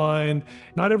and wine.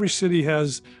 Not every city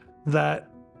has that,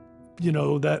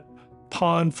 that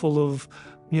pond full of,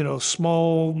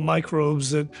 small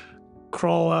microbes that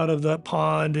crawl out of that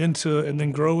pond into, and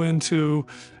then grow into,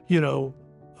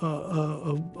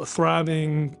 a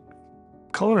thriving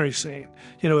culinary scene.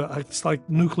 It's like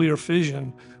nuclear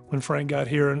fission when Frank got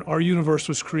here, and our universe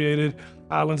was created.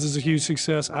 Islands is a huge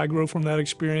success. I grew from that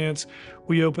experience.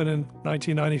 We opened in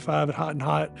 1995 at Hot and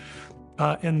Hot,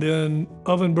 and then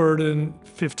Ovenbird in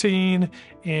 15,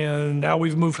 and now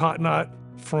we've moved Hot and Hot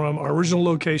from our original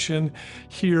location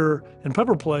here in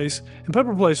Pepper Place, and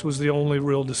Pepper Place was the only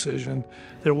real decision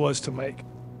there was to make.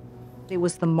 It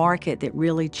was the market that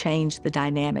really changed the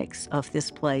dynamics of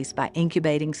this place by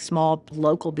incubating small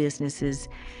local businesses.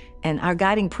 And our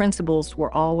guiding principles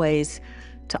were always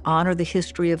to honor the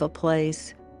history of a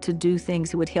place, to do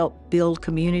things that would help build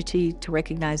community, to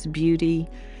recognize beauty,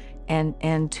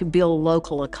 and to build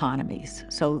local economies.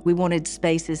 So we wanted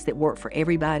spaces that worked for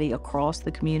everybody across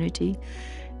the community,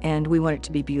 and we wanted it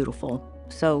to be beautiful.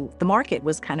 So the market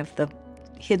was kind of the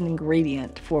hidden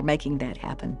ingredient for making that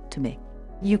happen to me.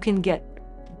 You can get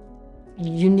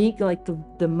unique, like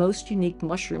the most unique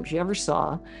mushrooms you ever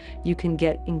saw. You can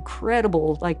get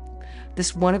incredible, like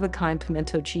this one-of-a-kind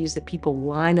pimento cheese that people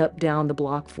line up down the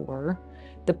block for.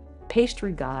 The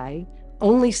pastry guy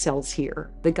only sells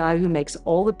here. The guy who makes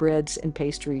all the breads and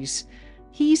pastries,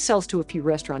 he sells to a few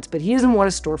restaurants, but he doesn't want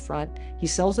a storefront. He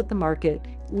sells at the market.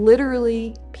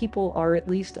 Literally, people are at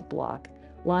least a block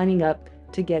lining up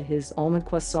to get his almond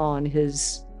croissant,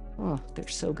 his, oh, they're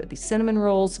so good, these cinnamon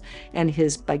rolls, and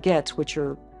his baguettes, which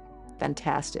are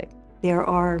fantastic. There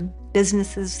are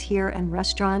businesses here and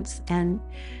restaurants and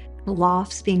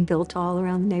lofts being built all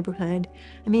around the neighborhood.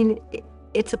 I mean,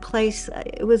 it's a place,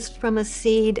 it was from a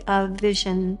seed of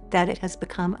vision that it has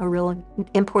become a real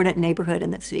important neighborhood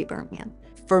in the city of Birmingham.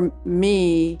 For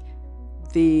me,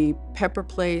 the Pepper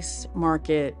Place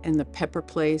Market and the Pepper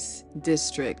Place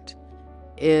District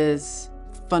is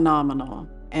phenomenal.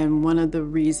 And one of the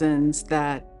reasons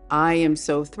that I am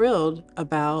so thrilled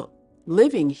about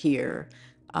living here,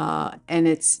 and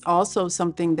it's also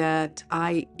something that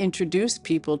I introduce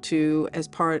people to as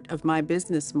part of my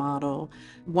business model.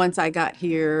 Once I got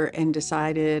here and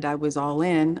decided I was all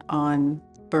in on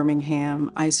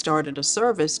Birmingham, I started a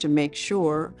service to make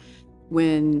sure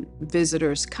when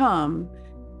visitors come,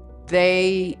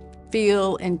 they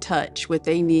feel and touch what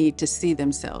they need to see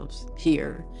themselves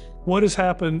here. What has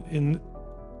happened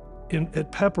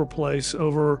at Pepper Place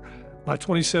over my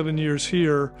 27 years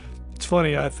here, it's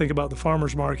funny, I think about the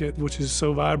farmer's market, which is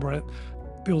so vibrant.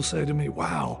 People say to me,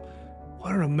 wow,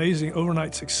 what an amazing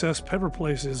overnight success Pepper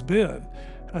Place has been.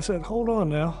 I said, hold on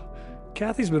now.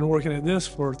 Cathy's been working at this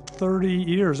for 30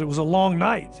 years. It was a long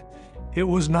night. It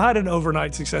was not an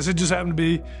overnight success. It just happened to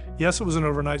be, yes, it was an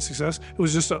overnight success. It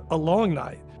was just a long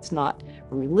night. It's not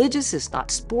religious, it's not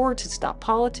sports, it's not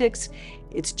politics.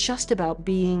 It's just about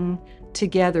being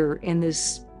together in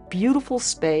this beautiful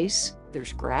space.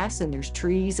 There's grass and there's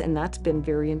trees, and that's been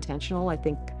very intentional. I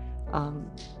think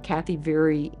Cathy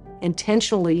very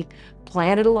intentionally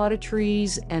planted a lot of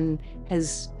trees and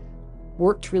has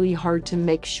worked really hard to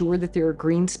make sure that there are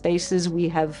green spaces. We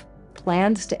have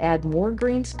plans to add more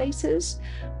green spaces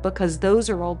because those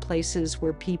are all places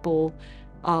where people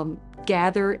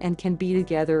gather and can be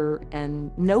together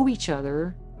and know each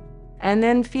other and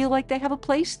then feel like they have a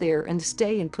place there and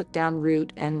stay and put down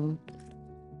root. And,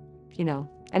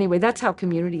 anyway, that's how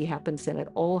community happens, and it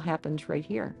all happens right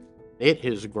here. It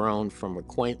has grown from a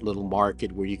quaint little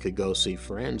market where you could go see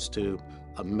friends to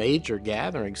a major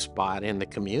gathering spot in the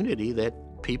community that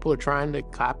people are trying to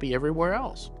copy everywhere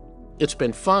else. It's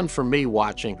been fun for me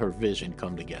watching her vision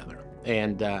come together.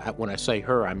 And when I say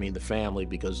her, I mean the family,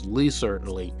 because Leigh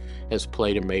certainly has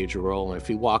played a major role. And if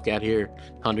you walk out here,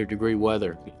 100-degree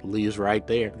weather, Leigh's right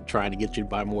there trying to get you to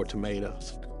buy more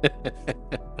tomatoes.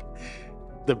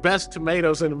 The best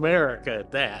tomatoes in America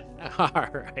at that. All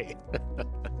right.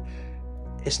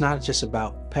 It's not just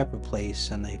about Pepper Place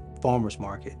and the farmer's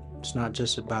market. It's not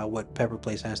just about what Pepper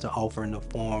Place has to offer in the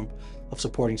form of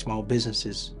supporting small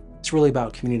businesses. It's really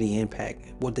about community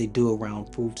impact, what they do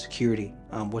around food security,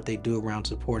 what they do around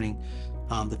supporting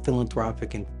the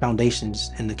philanthropic and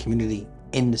foundations in the community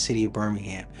in the city of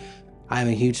Birmingham. I am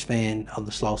a huge fan of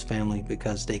the Sloss family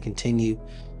because they continue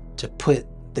to put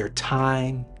their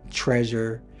time,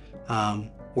 treasure,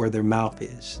 where their mouth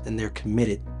is, and they're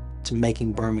committed to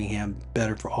making Birmingham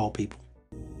better for all people.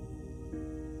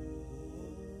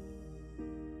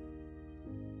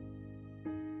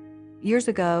 Years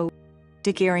ago,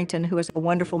 Dick Arrington, who was a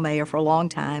wonderful mayor for a long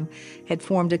time, had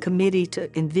formed a committee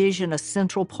to envision a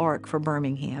central park for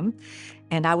Birmingham.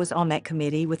 And I was on that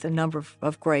committee with a number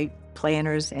of great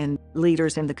planners and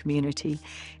leaders in the community.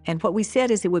 And what we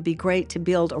said is it would be great to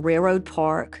build a railroad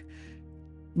park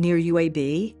near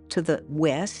UAB to the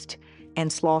west, and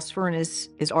Sloss Furnace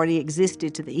has already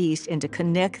existed to the east, and to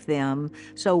connect them.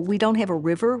 So we don't have a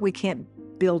river. We can't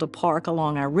build a park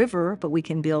along our river, but we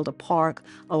can build a park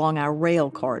along our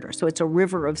rail corridor. So it's a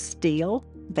river of steel,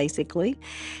 basically.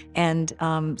 And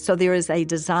so there is a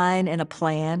design and a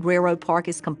plan. Railroad Park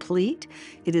is complete.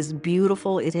 It is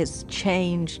beautiful. It has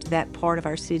changed that part of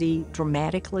our city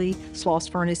dramatically. Sloss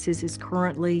Furnaces is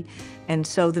currently. And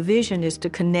so the vision is to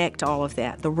connect all of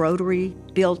that. The Rotary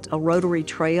built a rotary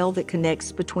trail that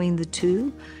connects between the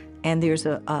two, and there's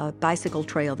a bicycle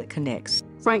trail that connects.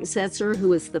 Frank Setzer,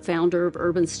 who is the founder of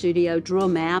Urban Studio, drew a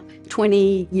map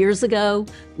 20 years ago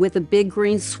with a big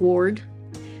green sword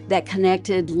that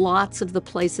connected lots of the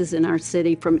places in our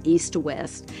city from east to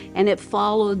west. And it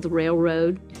followed the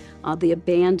railroad, the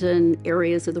abandoned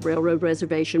areas of the railroad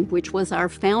reservation, which was our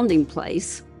founding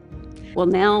place. Well,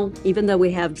 now, even though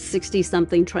we have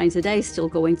 60-something trains a day still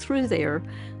going through there,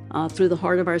 through the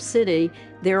heart of our city,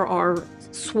 there are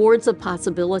swords of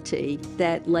possibility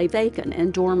that lay vacant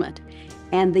and dormant.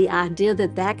 And the idea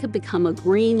that that could become a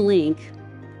green link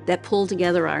that pulled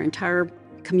together our entire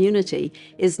community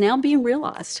is now being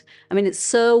realized. I mean, it's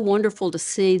so wonderful to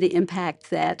see the impact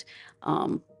that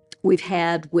we've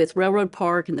had with Railroad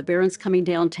Park and the Barrens coming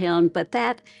downtown, but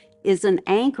that is an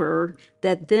anchor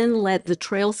that then let the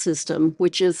trail system,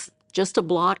 which is just a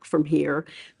block from here,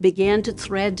 began to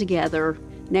thread together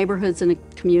neighborhoods and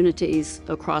communities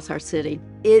across our city.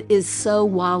 It is so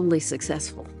wildly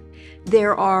successful.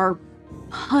 There are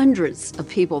hundreds of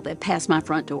people that pass my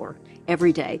front door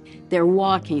every day. They're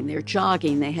walking, they're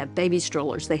jogging, they have baby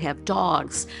strollers, they have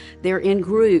dogs, they're in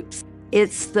groups.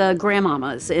 It's the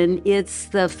grandmamas and it's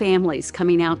the families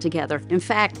coming out together. In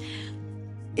fact,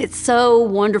 it's so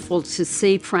wonderful to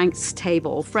see Frank's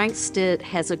table. Frank Stitt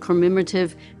has a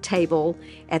commemorative table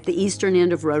at the eastern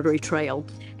end of Rotary Trail.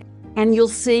 And you'll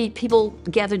see people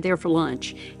gathered there for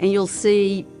lunch, and you'll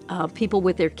see people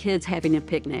with their kids having a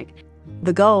picnic.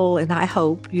 The goal, and I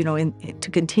hope, to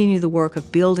continue the work of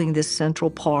building this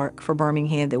central park for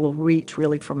Birmingham that will reach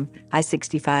really from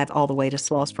I-65 all the way to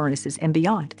Sloss Furnaces and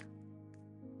beyond.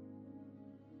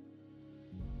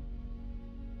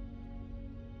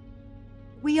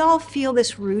 We all feel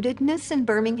this rootedness in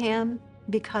Birmingham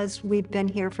because we've been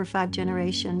here for 5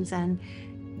 generations, and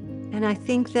I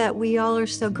think that we all are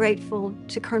so grateful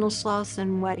to Colonel Sloss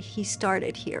and what he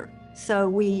started here.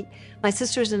 So my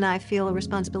sisters and I feel a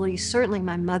responsibility. Certainly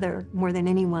my mother, more than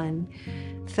anyone,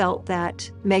 felt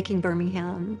that making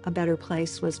Birmingham a better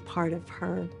place was part of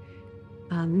her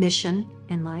mission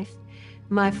in life.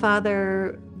 My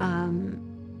father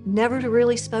never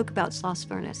really spoke about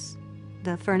Sloss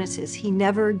the furnaces. He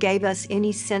never gave us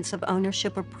any sense of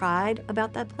ownership or pride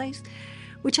about that place,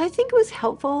 which I think was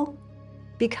helpful,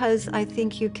 because I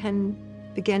think you can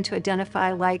begin to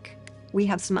identify, like, we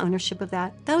have some ownership of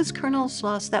that. That was Colonel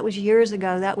Sloss. That was years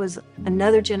ago. That was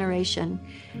another generation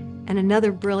and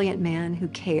another brilliant man who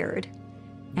cared.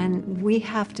 And we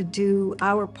have to do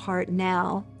our part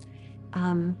now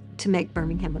to make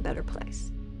Birmingham a better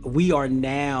place. We are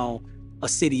now a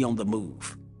city on the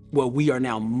move, where we are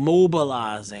now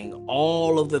mobilizing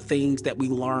all of the things that we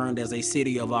learned as a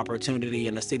city of opportunity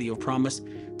and a city of promise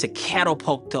to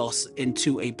catapult us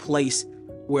into a place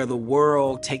where the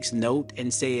world takes note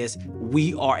and says,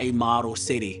 we are a model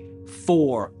city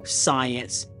for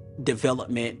science,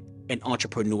 development, and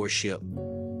entrepreneurship.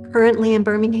 Currently in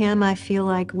Birmingham, I feel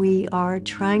like we are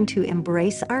trying to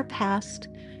embrace our past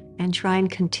and try and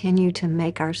continue to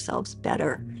make ourselves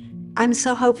better. I'm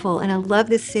so hopeful, and I love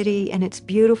this city, and it's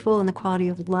beautiful, and the quality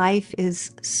of life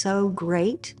is so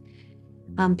great.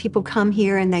 People come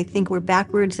here and they think we're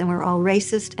backwards and we're all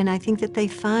racist, and I think that they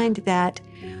find that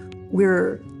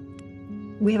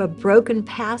we have a broken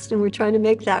past and we're trying to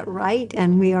make that right,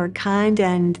 and we are kind,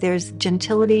 and there's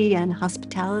gentility and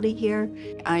hospitality here.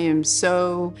 I am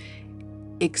so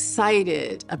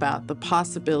excited about the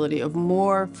possibility of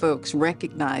more folks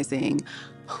recognizing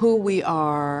who we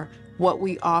are, what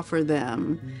we offer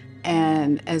them,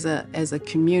 and as a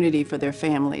community for their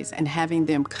families, and having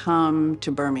them come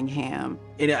to Birmingham.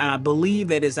 And I believe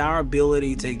that it's our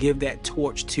ability to give that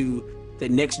torch to the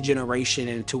next generation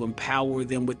and to empower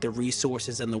them with the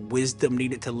resources and the wisdom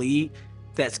needed to lead,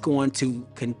 that's going to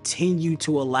continue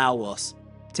to allow us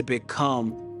to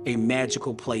become a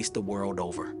magical place the world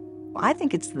over. I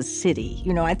think it's the city.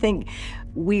 I think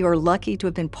we are lucky to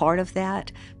have been part of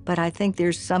that, but I think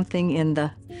there's something in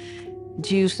the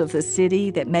juice of the city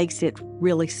that makes it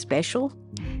really special.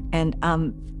 And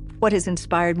what has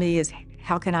inspired me is,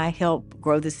 how can I help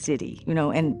grow the city?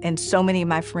 And so many of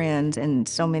my friends and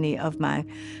so many of my,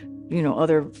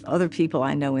 other people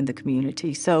I know in the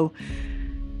community. So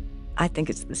I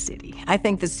think it's the city. I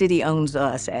think the city owns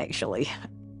us, actually.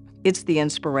 It's the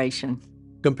inspiration.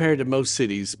 Compared to most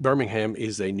cities, Birmingham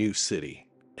is a new city.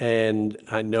 And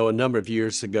I know a number of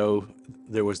years ago,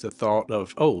 there was the thought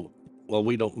of, oh, well,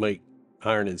 we don't make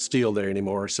iron and steel there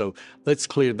anymore, so let's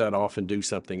clear that off and do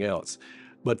something else.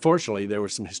 But fortunately, there were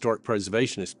some historic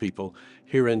preservationist people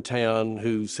here in town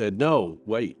who said, no,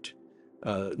 wait.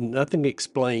 Nothing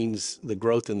explains the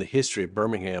growth and the history of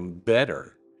Birmingham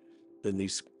better than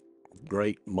these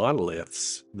great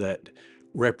monoliths that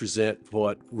represent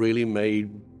what really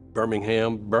made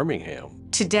Birmingham, Birmingham.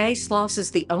 Today, Sloss is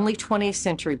the only 20th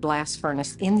century blast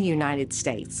furnace in the United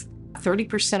States.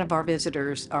 30% of our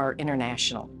visitors are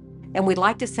international. And we'd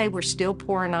like to say we're still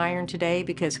pouring iron today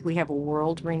because we have a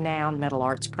world-renowned metal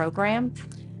arts program.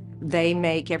 They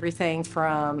make everything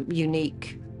from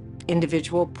unique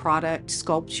individual product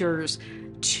sculptures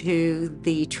to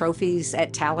the trophies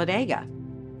at Talladega.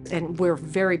 And we're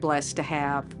very blessed to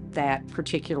have that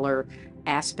particular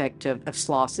aspect of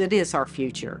Sloss. It is our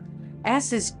future.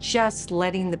 As is just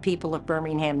letting the people of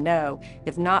Birmingham know,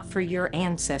 if not for your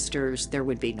ancestors, there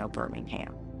would be no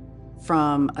Birmingham.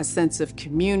 From a sense of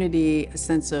community, a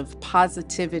sense of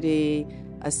positivity,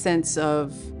 a sense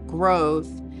of growth,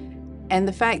 and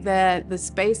the fact that the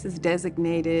space is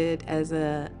designated as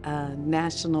a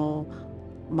national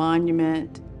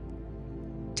monument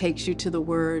takes you to the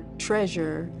word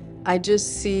treasure. I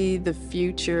just see the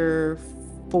future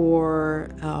for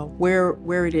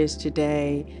where it is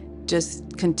today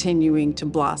just continuing to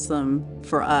blossom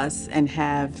for us and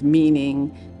have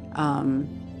meaning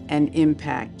and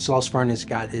impact. Sloss Furnace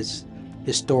got its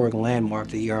historic landmark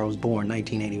the year I was born,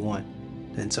 1981.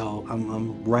 And so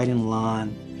I'm right in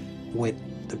line with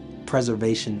the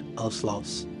preservation of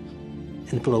Sloss.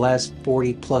 And for the last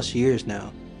 40 plus years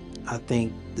now, I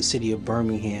think the city of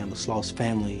Birmingham, the Sloss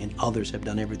family, and others have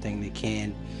done everything they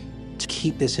can to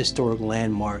keep this historic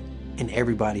landmark in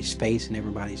everybody's face and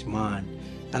everybody's mind.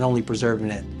 Not only preserving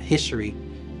that history,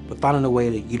 but finding a way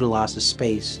to utilize the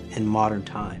space in modern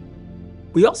time.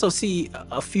 We also see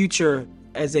a future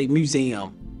as a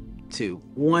museum, too.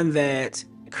 One that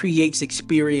creates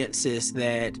experiences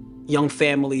that young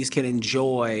families can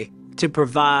enjoy to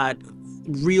provide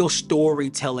real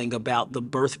storytelling about the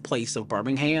birthplace of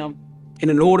Birmingham. And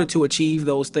in order to achieve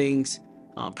those things,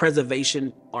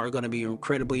 preservation are going to be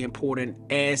incredibly important,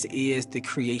 as is the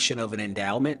creation of an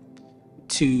endowment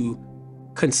to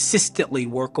consistently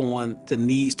work on the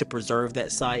needs to preserve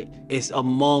that site is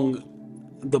among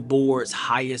the board's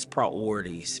highest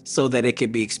priorities so that it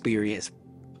can be experienced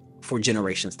for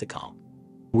generations to come.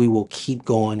 We will keep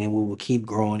going and we will keep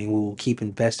growing and we will keep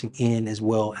investing in as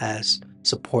well as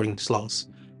supporting Sloss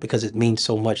because it means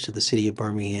so much to the city of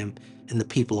Birmingham and the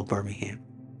people of Birmingham.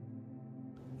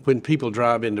 When people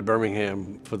drive into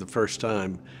Birmingham for the first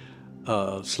time,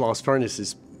 Sloss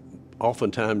Furnaces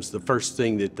oftentimes the first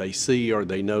thing that they see or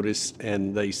they notice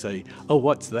and they say, oh,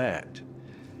 what's that?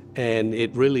 And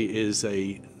it really is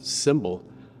a symbol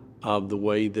of the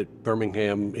way that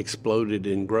Birmingham exploded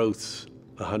in growth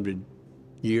 100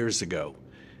 years ago.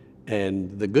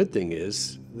 And the good thing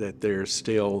is that there's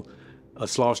still a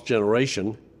Sloss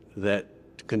generation that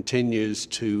continues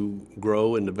to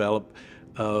grow and develop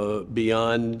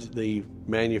beyond the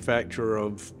manufacture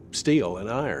of steel and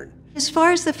iron. As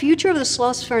far as the future of the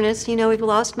Sloss Furnace, you know, we've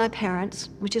lost my parents,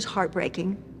 which is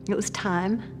heartbreaking. It was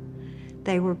time.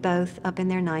 They were both up in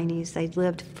their 90s. They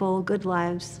lived full, good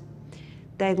lives.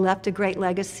 They left a great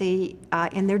legacy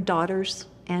in their daughters,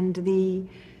 and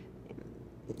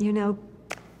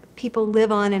people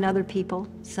live on in other people.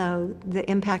 So the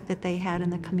impact that they had in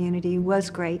the community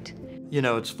was great. You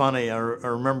know, it's funny, I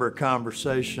remember a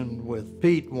conversation with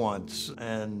Pete once,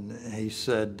 and he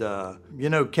said,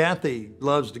 Cathy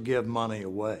loves to give money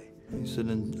away. He said,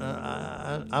 and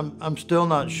I'm still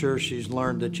not sure she's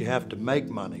learned that you have to make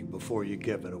money before you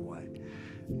give it away.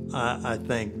 I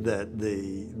think that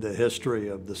the history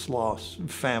of the Sloss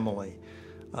family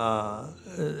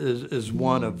is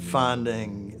one of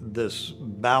finding this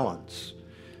balance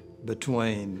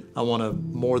between I want to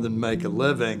more than make a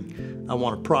living, I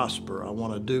want to prosper, I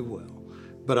want to do well,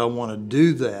 but I want to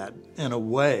do that in a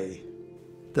way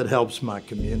that helps my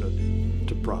community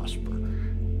to prosper.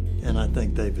 And I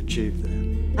think they've achieved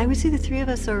that. I would say the three of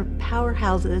us are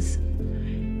powerhouses,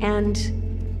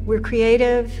 and we're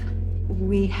creative.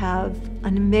 We have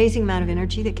an amazing amount of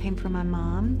energy that came from my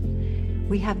mom.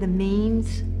 We have the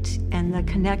means and the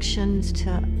connections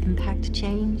to impact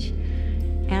change,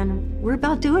 and we're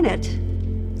about doing it.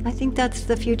 I think that's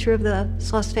the future of the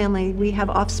Sloss family. We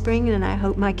have offspring, and I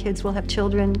hope my kids will have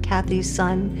children. Cathy's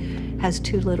son has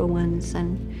 2 little ones,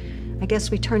 and I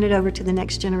guess we turn it over to the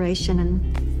next generation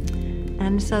and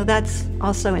And so that's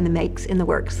also in the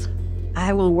works.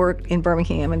 I will work in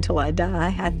Birmingham until I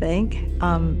die, I think.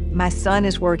 My son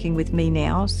is working with me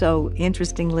now, so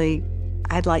interestingly,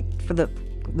 I'd like for the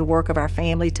work of our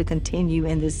family to continue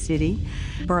in this city.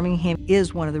 Birmingham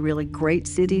is one of the really great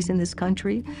cities in this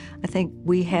country. I think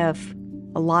we have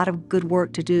a lot of good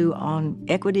work to do on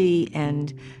equity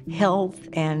and health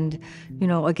and,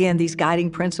 again, these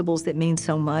guiding principles that mean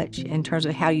so much in terms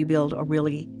of how you build a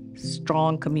really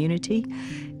strong community.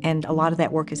 And a lot of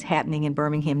that work is happening in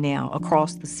Birmingham now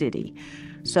across the city.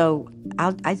 So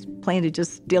I plan to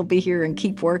just still be here and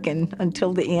keep working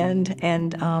until the end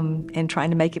and trying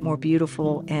to make it more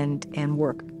beautiful and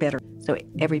work better so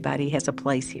everybody has a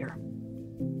place here.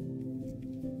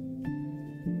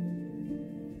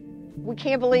 We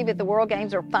can't believe it. The World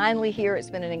Games are finally here. It's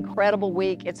been an incredible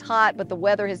week. It's hot, but the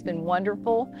weather has been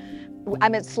wonderful.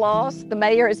 I'm at Sloss. The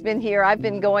mayor has been here. I've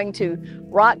been going to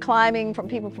rock climbing from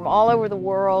people from all over the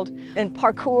world, and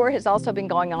parkour has also been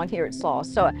going on here at Sloss.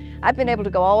 So I've been able to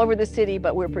go all over the city,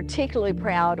 but we're particularly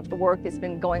proud of the work that's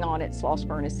been going on at Sloss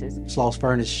Furnaces. Sloss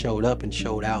Furnace showed up and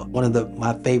showed out. One of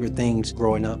my favorite things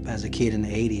growing up as a kid in the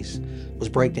 80s was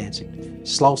breakdancing.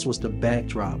 Sloss was the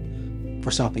backdrop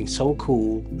for something so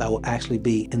cool that will actually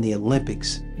be in the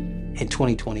Olympics in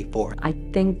 2024. I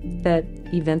think that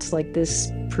events like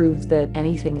this prove that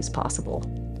anything is possible.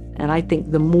 And I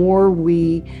think the more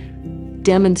we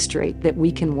demonstrate that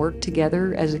we can work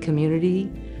together as a community,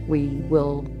 we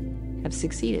will have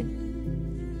succeeded.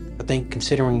 I think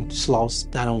considering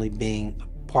Sloss not only being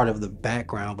part of the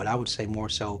background, but I would say more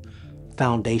so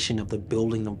foundation of the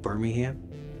building of Birmingham,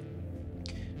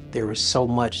 there is so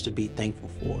much to be thankful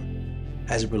for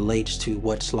as it relates to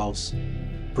what Sloss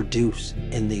produced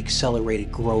and the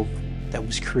accelerated growth that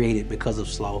was created because of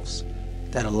Sloss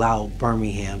that allowed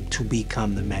Birmingham to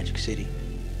become the Magic City.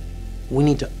 We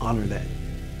need to honor that.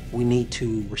 We need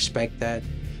to respect that.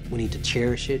 We need to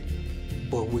cherish it,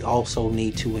 but we also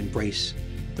need to embrace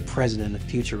the present and the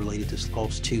future related to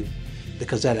Sloss too,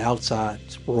 because that outside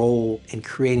role in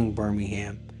creating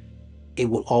Birmingham, it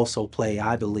will also play,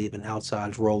 I believe, an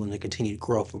outsized role in the continued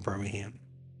growth of Birmingham.